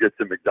to get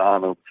to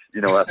McDonald's,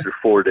 after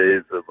 4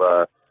 days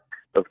of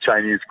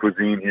Chinese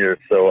cuisine here.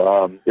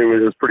 So it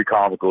was pretty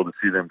comical to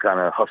see them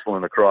kind of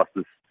hustling across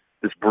this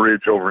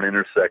bridge over an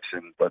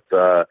intersection. But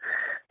I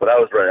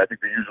was right. I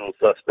think the usual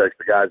suspects,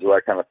 the guys who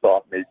I kind of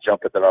thought may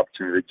jump at that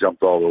opportunity, they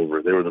jumped all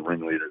over. They were the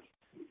ringleaders.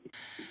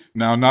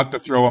 Now, not to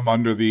throw him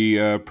under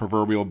the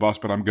proverbial bus,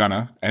 but I'm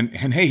gonna. And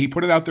hey, he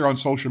put it out there on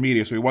social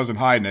media, so he wasn't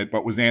hiding it,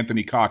 but was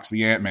Anthony Cox,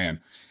 the Ant-Man.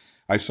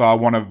 I saw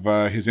one of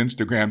his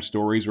Instagram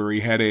stories where he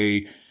had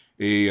a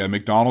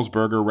McDonald's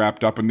burger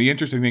wrapped up, and the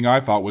interesting thing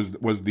I thought was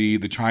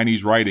the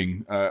Chinese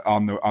writing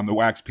on the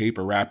wax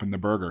paper wrapping the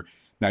burger.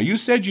 Now, you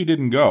said you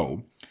didn't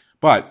go,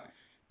 but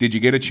did you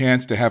get a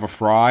chance to have a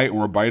fry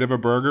or a bite of a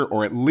burger,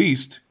 or at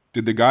least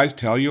did the guys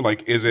tell you,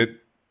 like, is it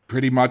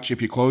pretty much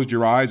if you closed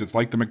your eyes, it's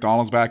like the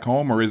McDonald's back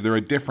home, or is there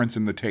a difference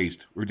in the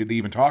taste, or did they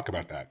even talk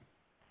about that?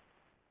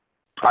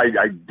 I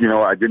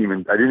didn't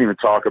even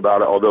talk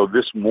about it. Although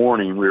this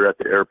morning we were at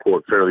the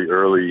airport fairly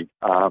early,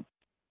 and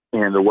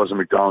there was a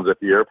McDonald's at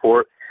the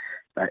airport.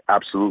 I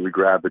absolutely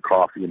grabbed the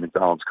coffee,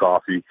 McDonald's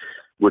coffee,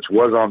 which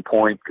was on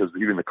point because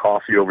even the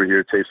coffee over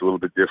here tastes a little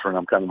bit different.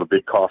 I'm kind of a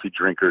big coffee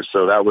drinker,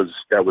 so that was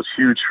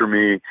huge for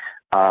me.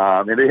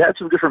 And they had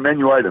some different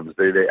menu items.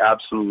 They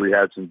absolutely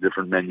had some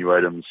different menu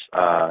items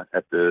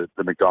at the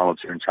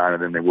McDonald's here in China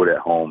than they would at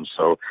home.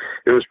 So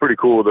it was pretty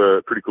cool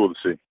to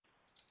see.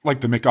 Like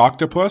the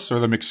McOctopus or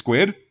the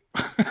McSquid?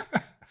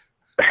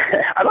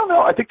 I don't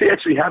know. I think they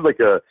actually had like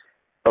a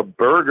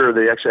burger.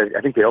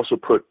 I think they also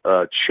put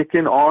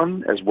chicken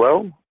on as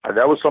well.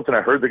 That was something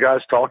I heard the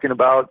guys talking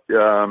about.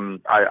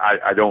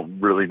 I don't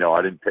really know.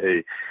 I didn't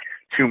pay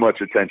too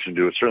much attention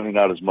to it. Certainly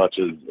not as much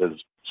as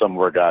some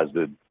of our guys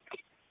did.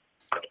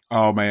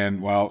 Oh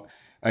man, well,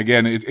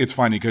 again, it's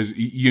funny because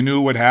you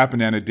knew what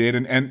happened and it did,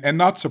 and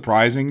not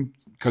surprising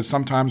because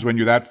sometimes when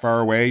you're that far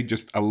away,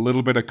 just a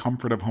little bit of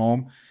comfort of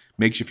home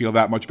makes you feel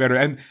that much better.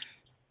 And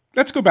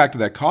let's go back to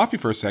that coffee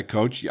for a sec,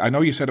 Coach. I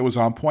know you said it was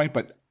on point,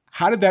 but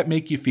how did that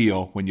make you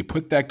feel when you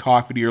put that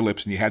coffee to your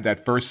lips and you had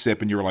that first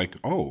sip and you were like,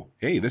 oh,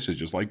 hey, this is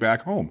just like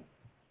back home?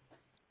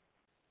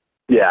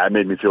 Yeah, it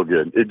made me feel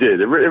good. It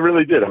did. It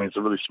really did. I mean, it's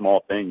a really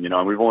small thing,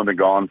 and we've only been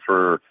gone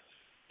for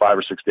 5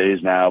 or 6 days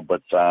now,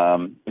 but,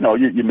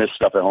 you miss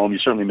stuff at home. You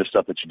certainly miss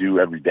stuff that you do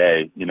every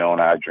day, and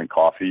I drink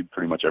coffee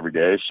pretty much every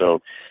day.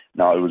 So,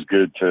 no, it was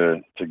good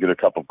to get a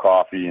cup of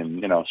coffee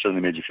and,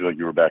 certainly made you feel like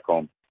you were back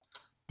home.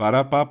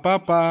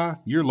 Ba-da-ba-ba-ba.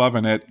 You're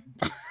loving it.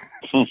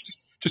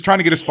 just trying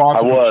to get a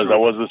sponsor. I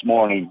was this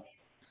morning.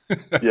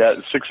 Yeah,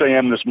 6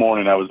 a.m. this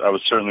morning. I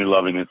was certainly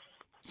loving it.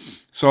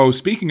 So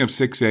speaking of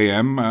 6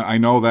 a.m., I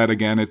know that,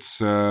 again,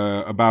 it's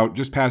about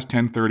just past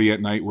 10:30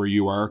 at night where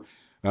you are.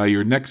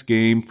 Your next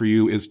game for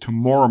you is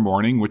tomorrow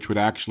morning, which would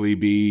actually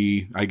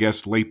be, I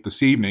guess, late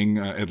this evening,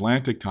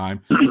 Atlantic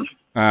time.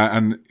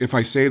 And if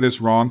I say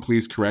this wrong,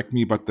 please correct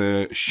me, but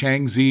the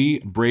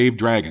Shaanxi Brave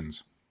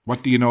Dragons.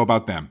 What do you know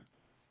about them?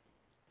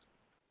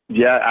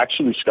 Yeah,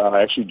 actually, Scott,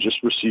 I actually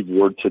just received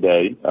word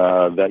today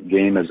that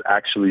game has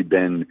actually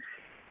been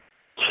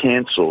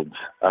canceled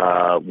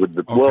with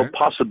the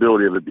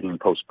possibility of it being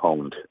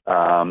postponed.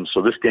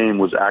 So this game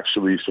was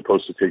actually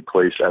supposed to take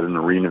place at an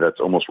arena that's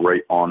almost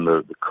right on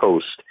the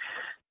coast.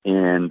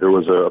 And there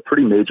was a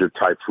pretty major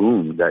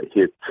typhoon that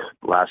hit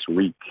last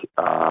week,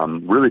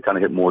 really kind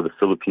of hit more of the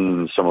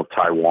Philippines, some of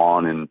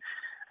Taiwan,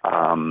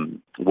 and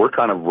we're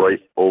kind of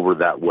right over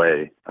that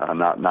way,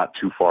 not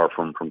too far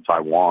from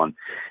Taiwan.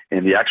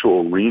 And the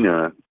actual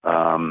arena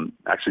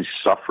actually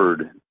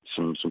suffered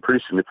some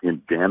pretty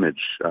significant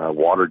damage,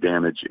 water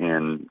damage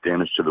and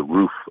damage to the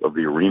roof of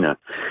the arena.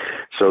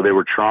 So they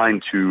were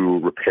trying to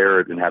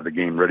repair it and have the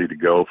game ready to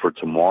go for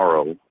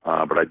tomorrow.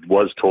 But I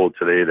was told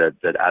today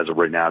that as of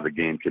right now, the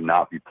game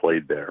cannot be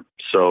played there.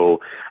 So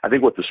I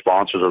think what the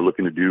sponsors are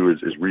looking to do is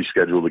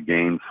reschedule the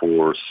game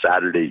for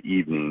Saturday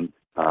evening.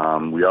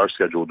 We are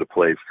scheduled to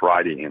play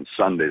Friday and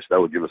Sunday, so that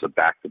would give us a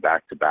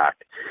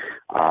back-to-back-to-back.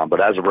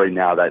 But as of right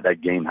now,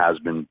 that game has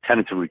been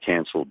tentatively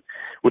canceled,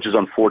 which is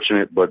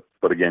unfortunate, but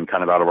again,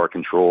 kind of out of our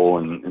control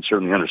and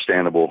certainly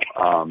understandable.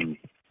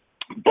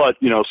 But,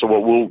 so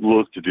what we'll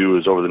look to do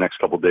is over the next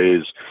couple of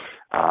days,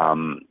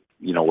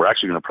 we're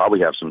actually going to probably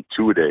have some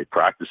 2-a-day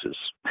practices,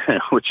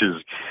 which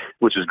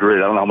is great.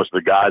 I don't know how much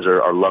the guys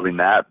are loving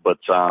that, but,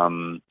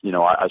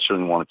 I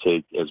certainly want to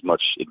take as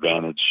much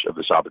advantage of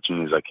this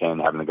opportunity as I can,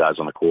 having the guys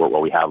on the court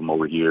while we have them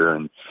over here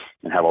and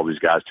have all these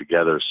guys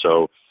together.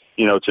 So,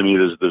 to me,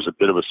 there's a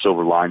bit of a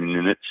silver lining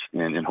in it,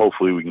 and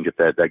hopefully we can get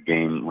that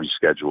game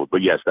rescheduled.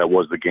 But yes, that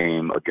was the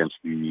game against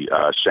the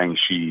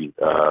Shaanxi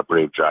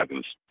Brave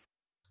Dragons.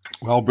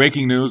 Well,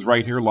 breaking news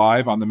right here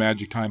live on the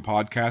Magic Time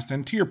podcast.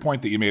 And to your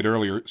point that you made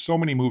earlier, so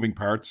many moving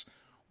parts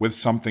with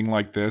something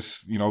like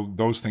this.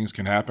 Those things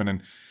can happen.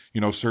 And,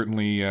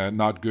 certainly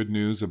not good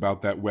news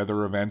about that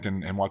weather event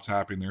and what's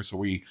happening there. So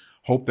we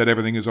hope that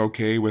everything is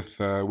okay with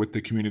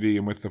the community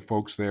and with the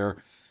folks there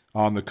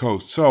on the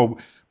coast. So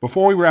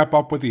before we wrap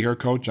up with you here,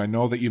 Coach, I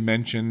know that you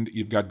mentioned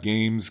you've got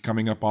games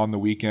coming up on the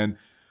weekend.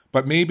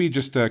 But maybe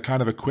just a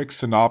kind of a quick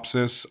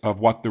synopsis of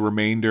what the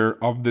remainder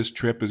of this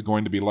trip is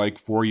going to be like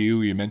for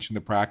you. You mentioned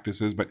the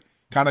practices, but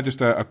kind of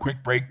just a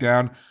quick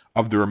breakdown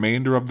of the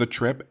remainder of the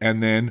trip,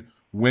 and then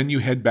when you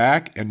head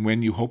back and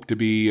when you hope to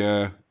be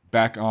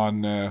back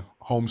on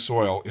home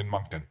soil in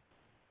Moncton.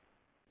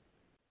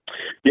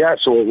 Yeah,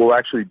 so we'll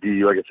actually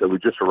be, like I said, we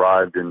just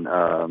arrived in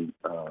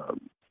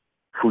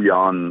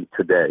Fuyan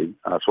today.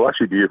 So we'll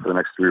actually be here for the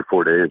next 3 or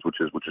 4 days, which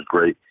is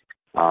great.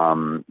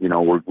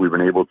 We've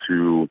been able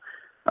to,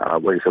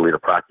 like I said, we had a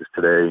practice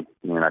today,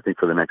 and I think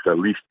for the next at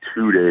least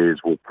 2 days,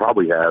 we'll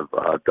probably have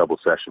double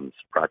sessions,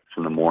 practice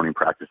in the morning,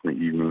 practice in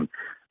the evening.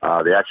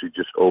 They actually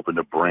just opened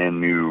a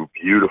brand new,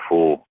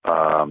 beautiful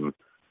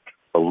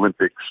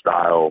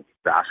Olympic-style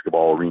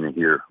basketball arena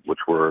here, which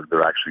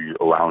they're actually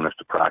allowing us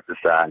to practice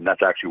at, and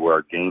that's actually where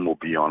our game will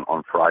be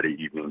on Friday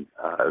evening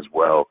as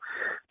well.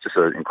 Just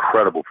an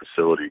incredible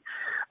facility.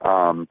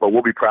 But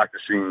we'll be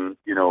practicing,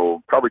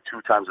 probably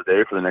 2 times a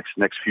day for the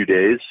next few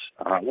days.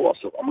 I'm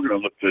going to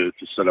look to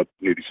set up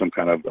maybe some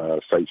kind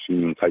of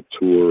sightseeing type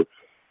tour.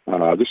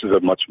 This is a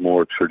much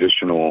more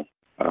traditional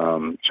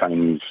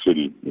Chinese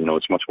city.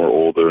 It's much more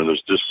older, and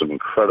there's just some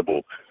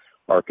incredible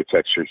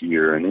architecture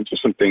here, and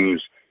just some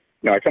things.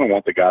 I kind of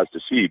want the guys to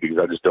see, because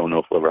I just don't know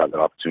if we'll ever have the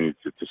opportunity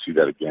to see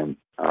that again.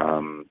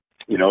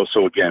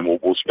 So again,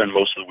 we'll spend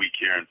most of the week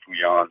here in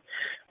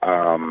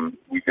Fuyan.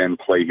 We then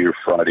play here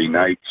Friday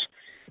nights.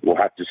 We'll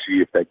have to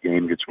see if that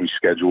game gets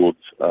rescheduled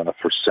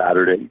for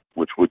Saturday,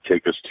 which would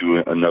take us to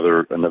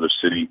another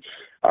city.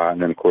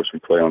 And then, of course, we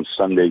play on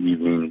Sunday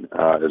evening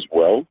as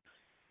well.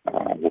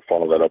 We'll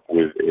follow that up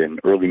with an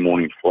early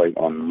morning flight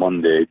on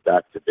Monday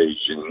back to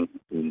Beijing,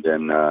 and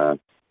then a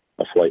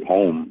flight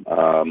home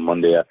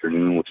Monday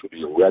afternoon, which will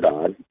be a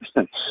red-eye,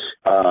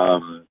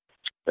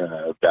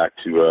 back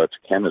to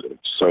Canada.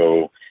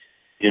 So,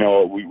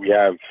 we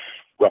have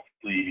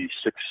roughly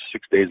six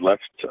days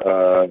left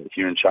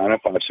here in China,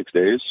 5-6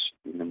 days.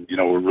 And,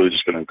 we're really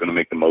just going to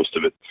make the most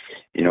of it.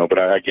 But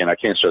I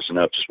can't stress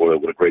enough just what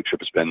a great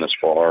trip it's been thus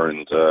far,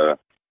 and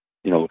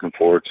looking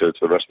forward to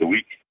the rest of the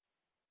week.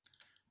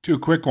 Two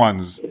quick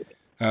ones.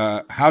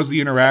 How's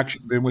the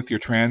interaction been with your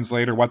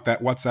translator?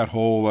 What's that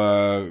whole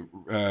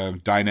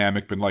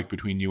dynamic been like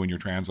between you and your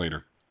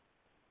translator?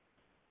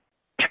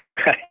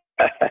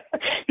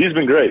 He's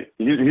been great.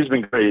 He's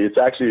been great. It's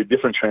actually a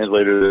different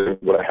translator than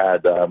what I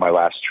had my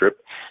last trip.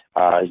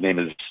 His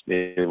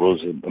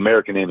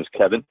American name is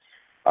Kevin.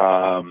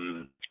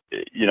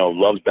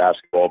 Loves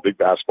basketball, big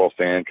basketball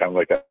fan, kind of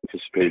like I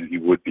anticipated he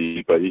would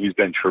be. But he's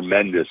been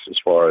tremendous as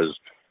far as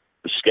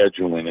the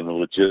scheduling and the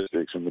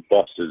logistics and the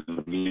buses and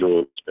the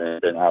meals.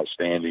 It's been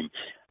outstanding.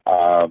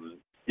 I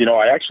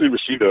actually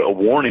received a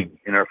warning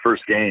in our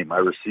first game. I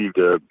received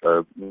a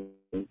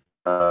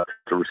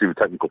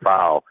technical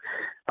foul.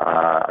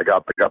 I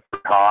got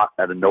caught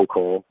at a no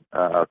call.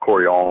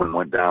 Corey Allman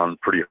went down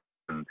pretty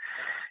hard.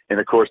 And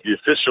of course, the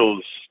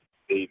officials,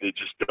 they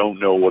just don't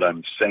know what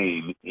I'm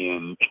saying.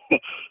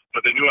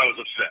 But they knew I was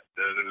upset.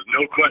 There was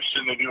no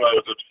question they knew I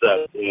was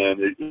upset.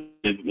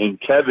 And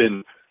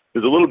Kevin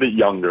was a little bit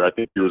younger. I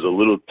think he was a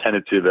little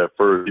tentative at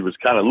first. He was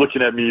kind of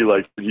looking at me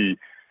like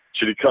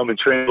should he come and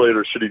translate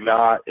or should he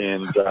not?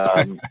 And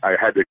I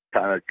had to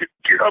kind of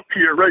get up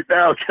here right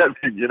now, Kevin,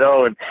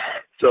 and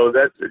so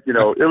that,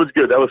 it was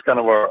good. That was kind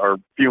of our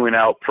feeling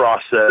out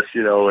process,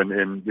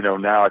 and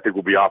now I think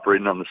we'll be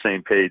operating on the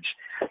same page.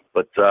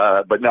 But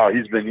no,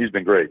 he's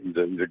been great. He's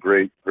a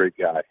great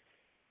guy.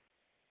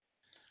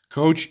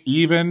 Coach,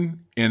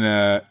 even in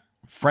a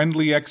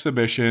friendly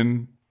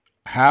exhibition,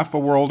 half a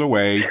world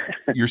away,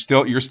 you're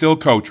still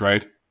coach,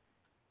 right?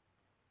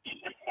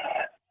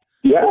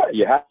 Yeah,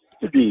 you have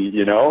to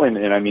be,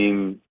 and I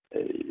mean,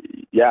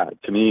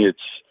 to me, it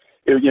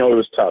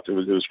was tough. It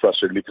was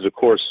frustrating because, of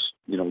course,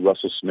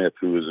 Russell Smith,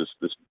 who was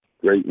this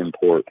great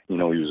import, he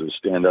was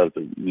a standout at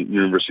the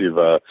University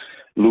of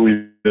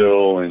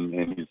Louisville, and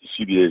he's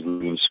the CBA's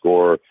leading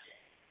scorer.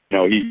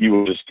 He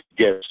will just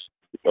get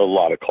a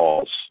lot of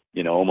calls.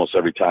 Almost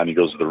every time he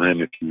goes to the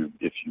rim, if you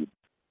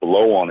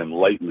blow on him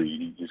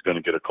lightly, he's going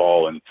to get a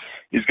call, and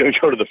he's going to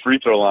go to the free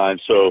throw line.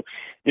 So,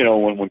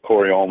 when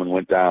Corey Allman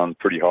went down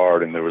pretty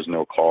hard and there was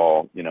no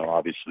call,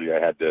 obviously I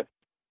had to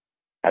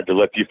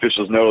let the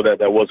officials know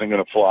that wasn't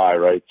going to fly,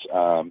 right?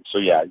 So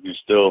yeah, you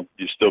still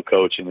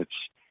coach, and it's,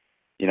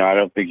 I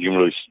don't think you can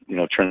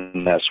really,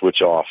 turn that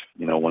switch off,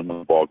 when the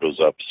ball goes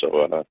up.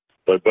 So,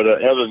 but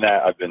other than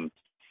that, I've been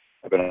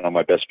on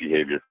my best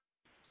behavior.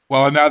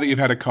 Well, and now that you've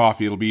had a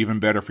coffee, it'll be even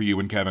better for you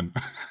and Kevin.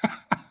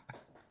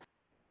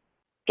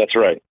 That's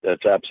right.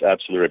 That's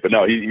absolutely right. But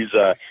no, he's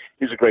a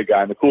great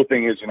guy. And the cool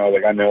thing is,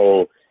 I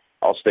know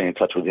I'll stay in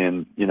touch with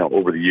him,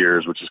 over the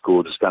years, which is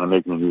cool. Just kind of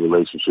making a new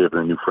relationship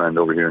and a new friend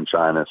over here in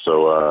China.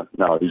 So,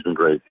 no, he's been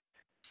great.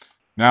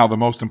 Now, the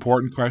most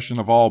important question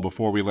of all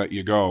before we let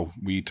you go.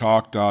 We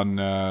talked on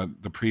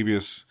the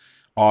previous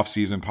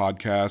off-season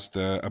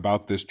podcast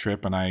about this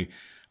trip, and I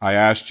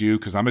asked you,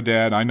 because I'm a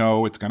dad, I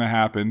know it's going to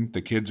happen.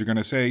 The kids are going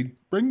to say,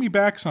 bring me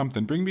back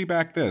something, bring me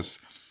back this.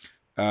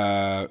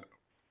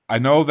 I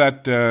know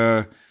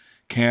that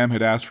Cam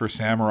had asked for a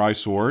samurai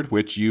sword,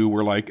 which you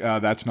were like,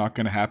 that's not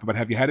going to happen. But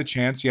have you had a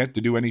chance yet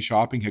to do any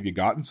shopping? Have you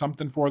gotten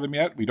something for them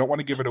yet? We don't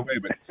want to give it away,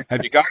 but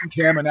have you gotten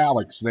Cam and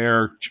Alex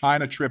their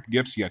China trip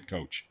gifts yet,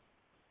 Coach?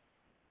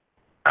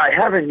 I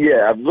haven't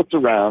yet. I've looked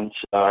around.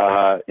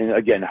 And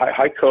again,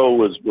 Heiko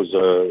was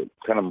a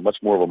kind of much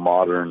more of a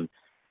modern,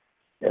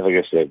 like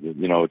I said, it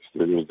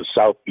was the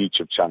South Beach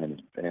of China.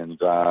 And,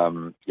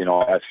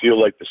 I feel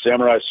like the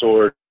samurai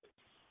sword,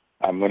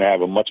 I'm going to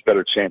have a much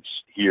better chance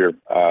here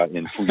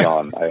in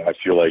Fujian. I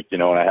feel like,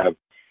 and I have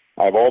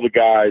all the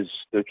guys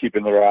that are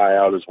keeping their eye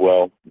out as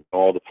well.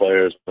 All the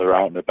players that are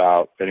out and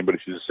about. If anybody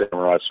sees a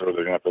samurai sword,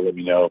 they're going to have to let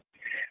me know.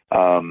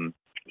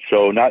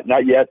 So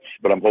not yet,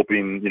 but I'm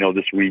hoping,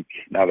 this week,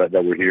 now that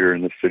we're here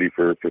in this city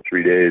for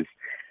 3 days,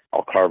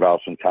 I'll carve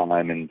out some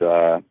time and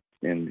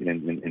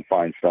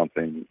find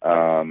something.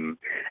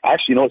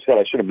 Actually, Scott,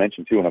 I should have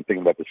mentioned too, when I'm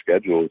thinking about the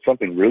schedule, it's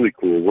something really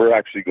cool. We're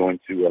actually going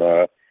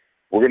to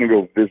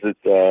go visit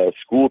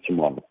school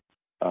tomorrow,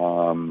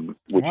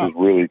 which is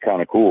really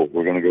kind of cool.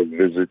 We're going to go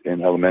visit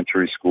an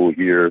elementary school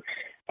here.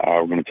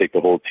 We're going to take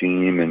the whole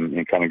team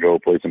and kind of go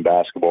play some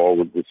basketball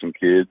with some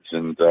kids,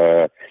 and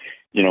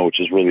which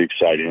is really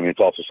exciting. I mean, it's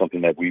also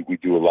something that we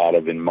do a lot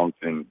of in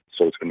Moncton,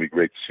 so it's going to be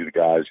great to see the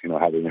guys,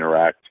 how they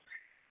interact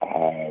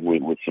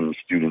with some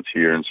students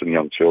here and some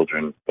young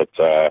children. But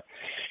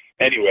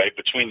anyway,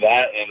 between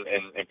that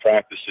and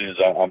practices,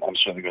 I'm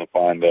certainly going to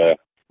find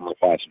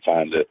some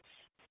time to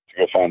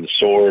go find the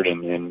sword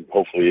and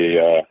hopefully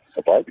a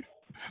barbie.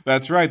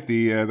 That's right.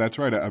 That's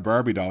right. A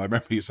Barbie doll. I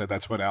remember you said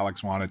that's what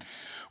Alex wanted.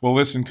 Well,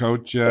 listen,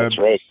 Coach. That's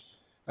right.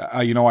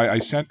 I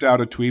sent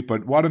out a tweet,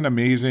 but what an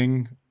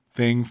amazing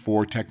thing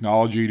for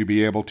technology to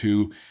be able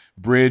to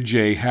bridge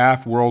a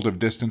half world of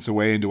distance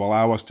away and to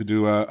allow us to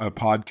do a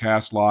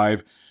podcast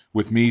live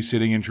with me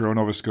sitting in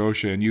Toronto, Nova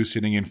Scotia, and you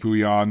sitting in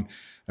Fuyang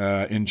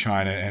in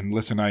China. And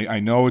listen, I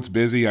know it's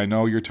busy. I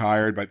know you're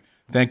tired, but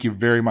thank you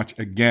very much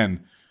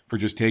again for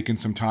just taking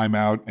some time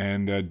out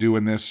and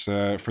doing this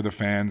for the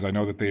fans. I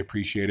know that they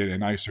appreciate it,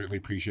 and I certainly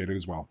appreciate it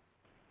as well.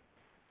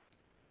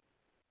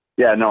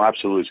 Yeah, no,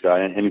 absolutely,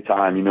 Scott.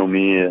 Anytime, you know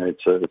me,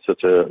 it's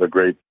such a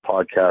great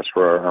podcast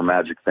for our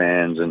Magic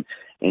fans, and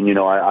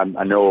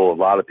I know a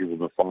lot of people have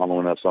been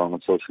following us on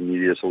social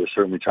media, so we're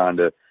certainly trying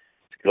to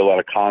get a lot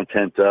of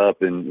content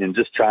up and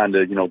just trying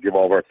to give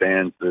all of our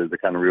fans the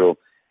kind of real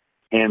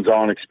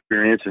hands-on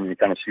experience and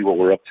kind of see what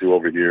we're up to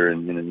over here,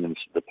 and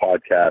the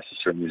podcast is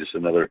certainly just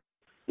another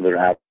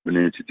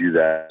avenue to do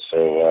that.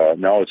 So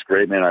no, it's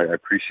great, man. I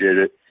appreciate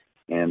it,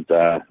 and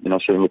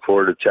certainly look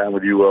forward to chatting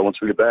with you once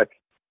we get back.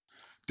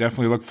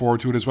 Definitely look forward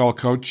to it as well,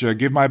 Coach.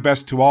 Give my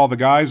best to all the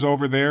guys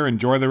over there.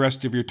 Enjoy the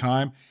rest of your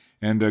time,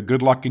 and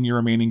good luck in your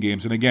remaining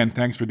games. And again,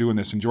 thanks for doing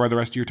this. Enjoy the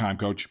rest of your time,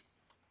 Coach.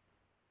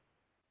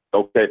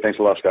 Okay, thanks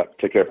a lot, Scott.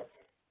 Take care.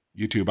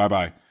 You too.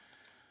 Bye-bye.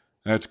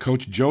 That's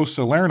Coach Joe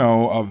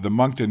Salerno of the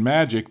Moncton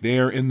Magic. They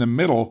are in the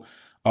middle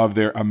of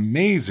their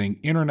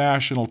amazing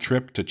international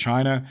trip to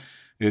China.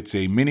 It's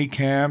a mini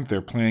camp.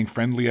 They're playing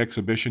friendly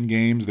exhibition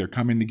games. They're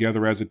coming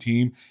together as a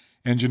team.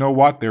 And you know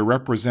what? They're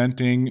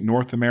representing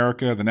North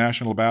America, the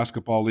National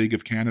Basketball League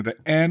of Canada,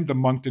 and the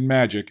Moncton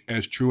Magic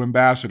as true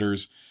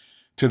ambassadors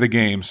to the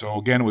game. So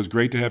again, it was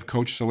great to have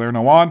Coach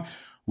Salerno on.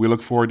 We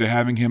look forward to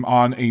having him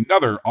on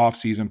another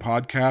off-season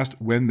podcast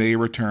when they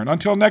return.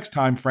 Until next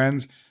time,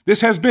 friends, this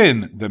has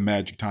been the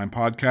Magic Time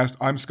Podcast.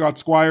 I'm Scott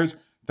Squires.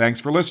 Thanks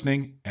for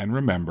listening. And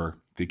remember,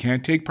 if you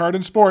can't take part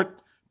in sport,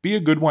 be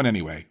a good one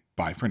anyway.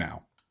 Bye for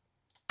now.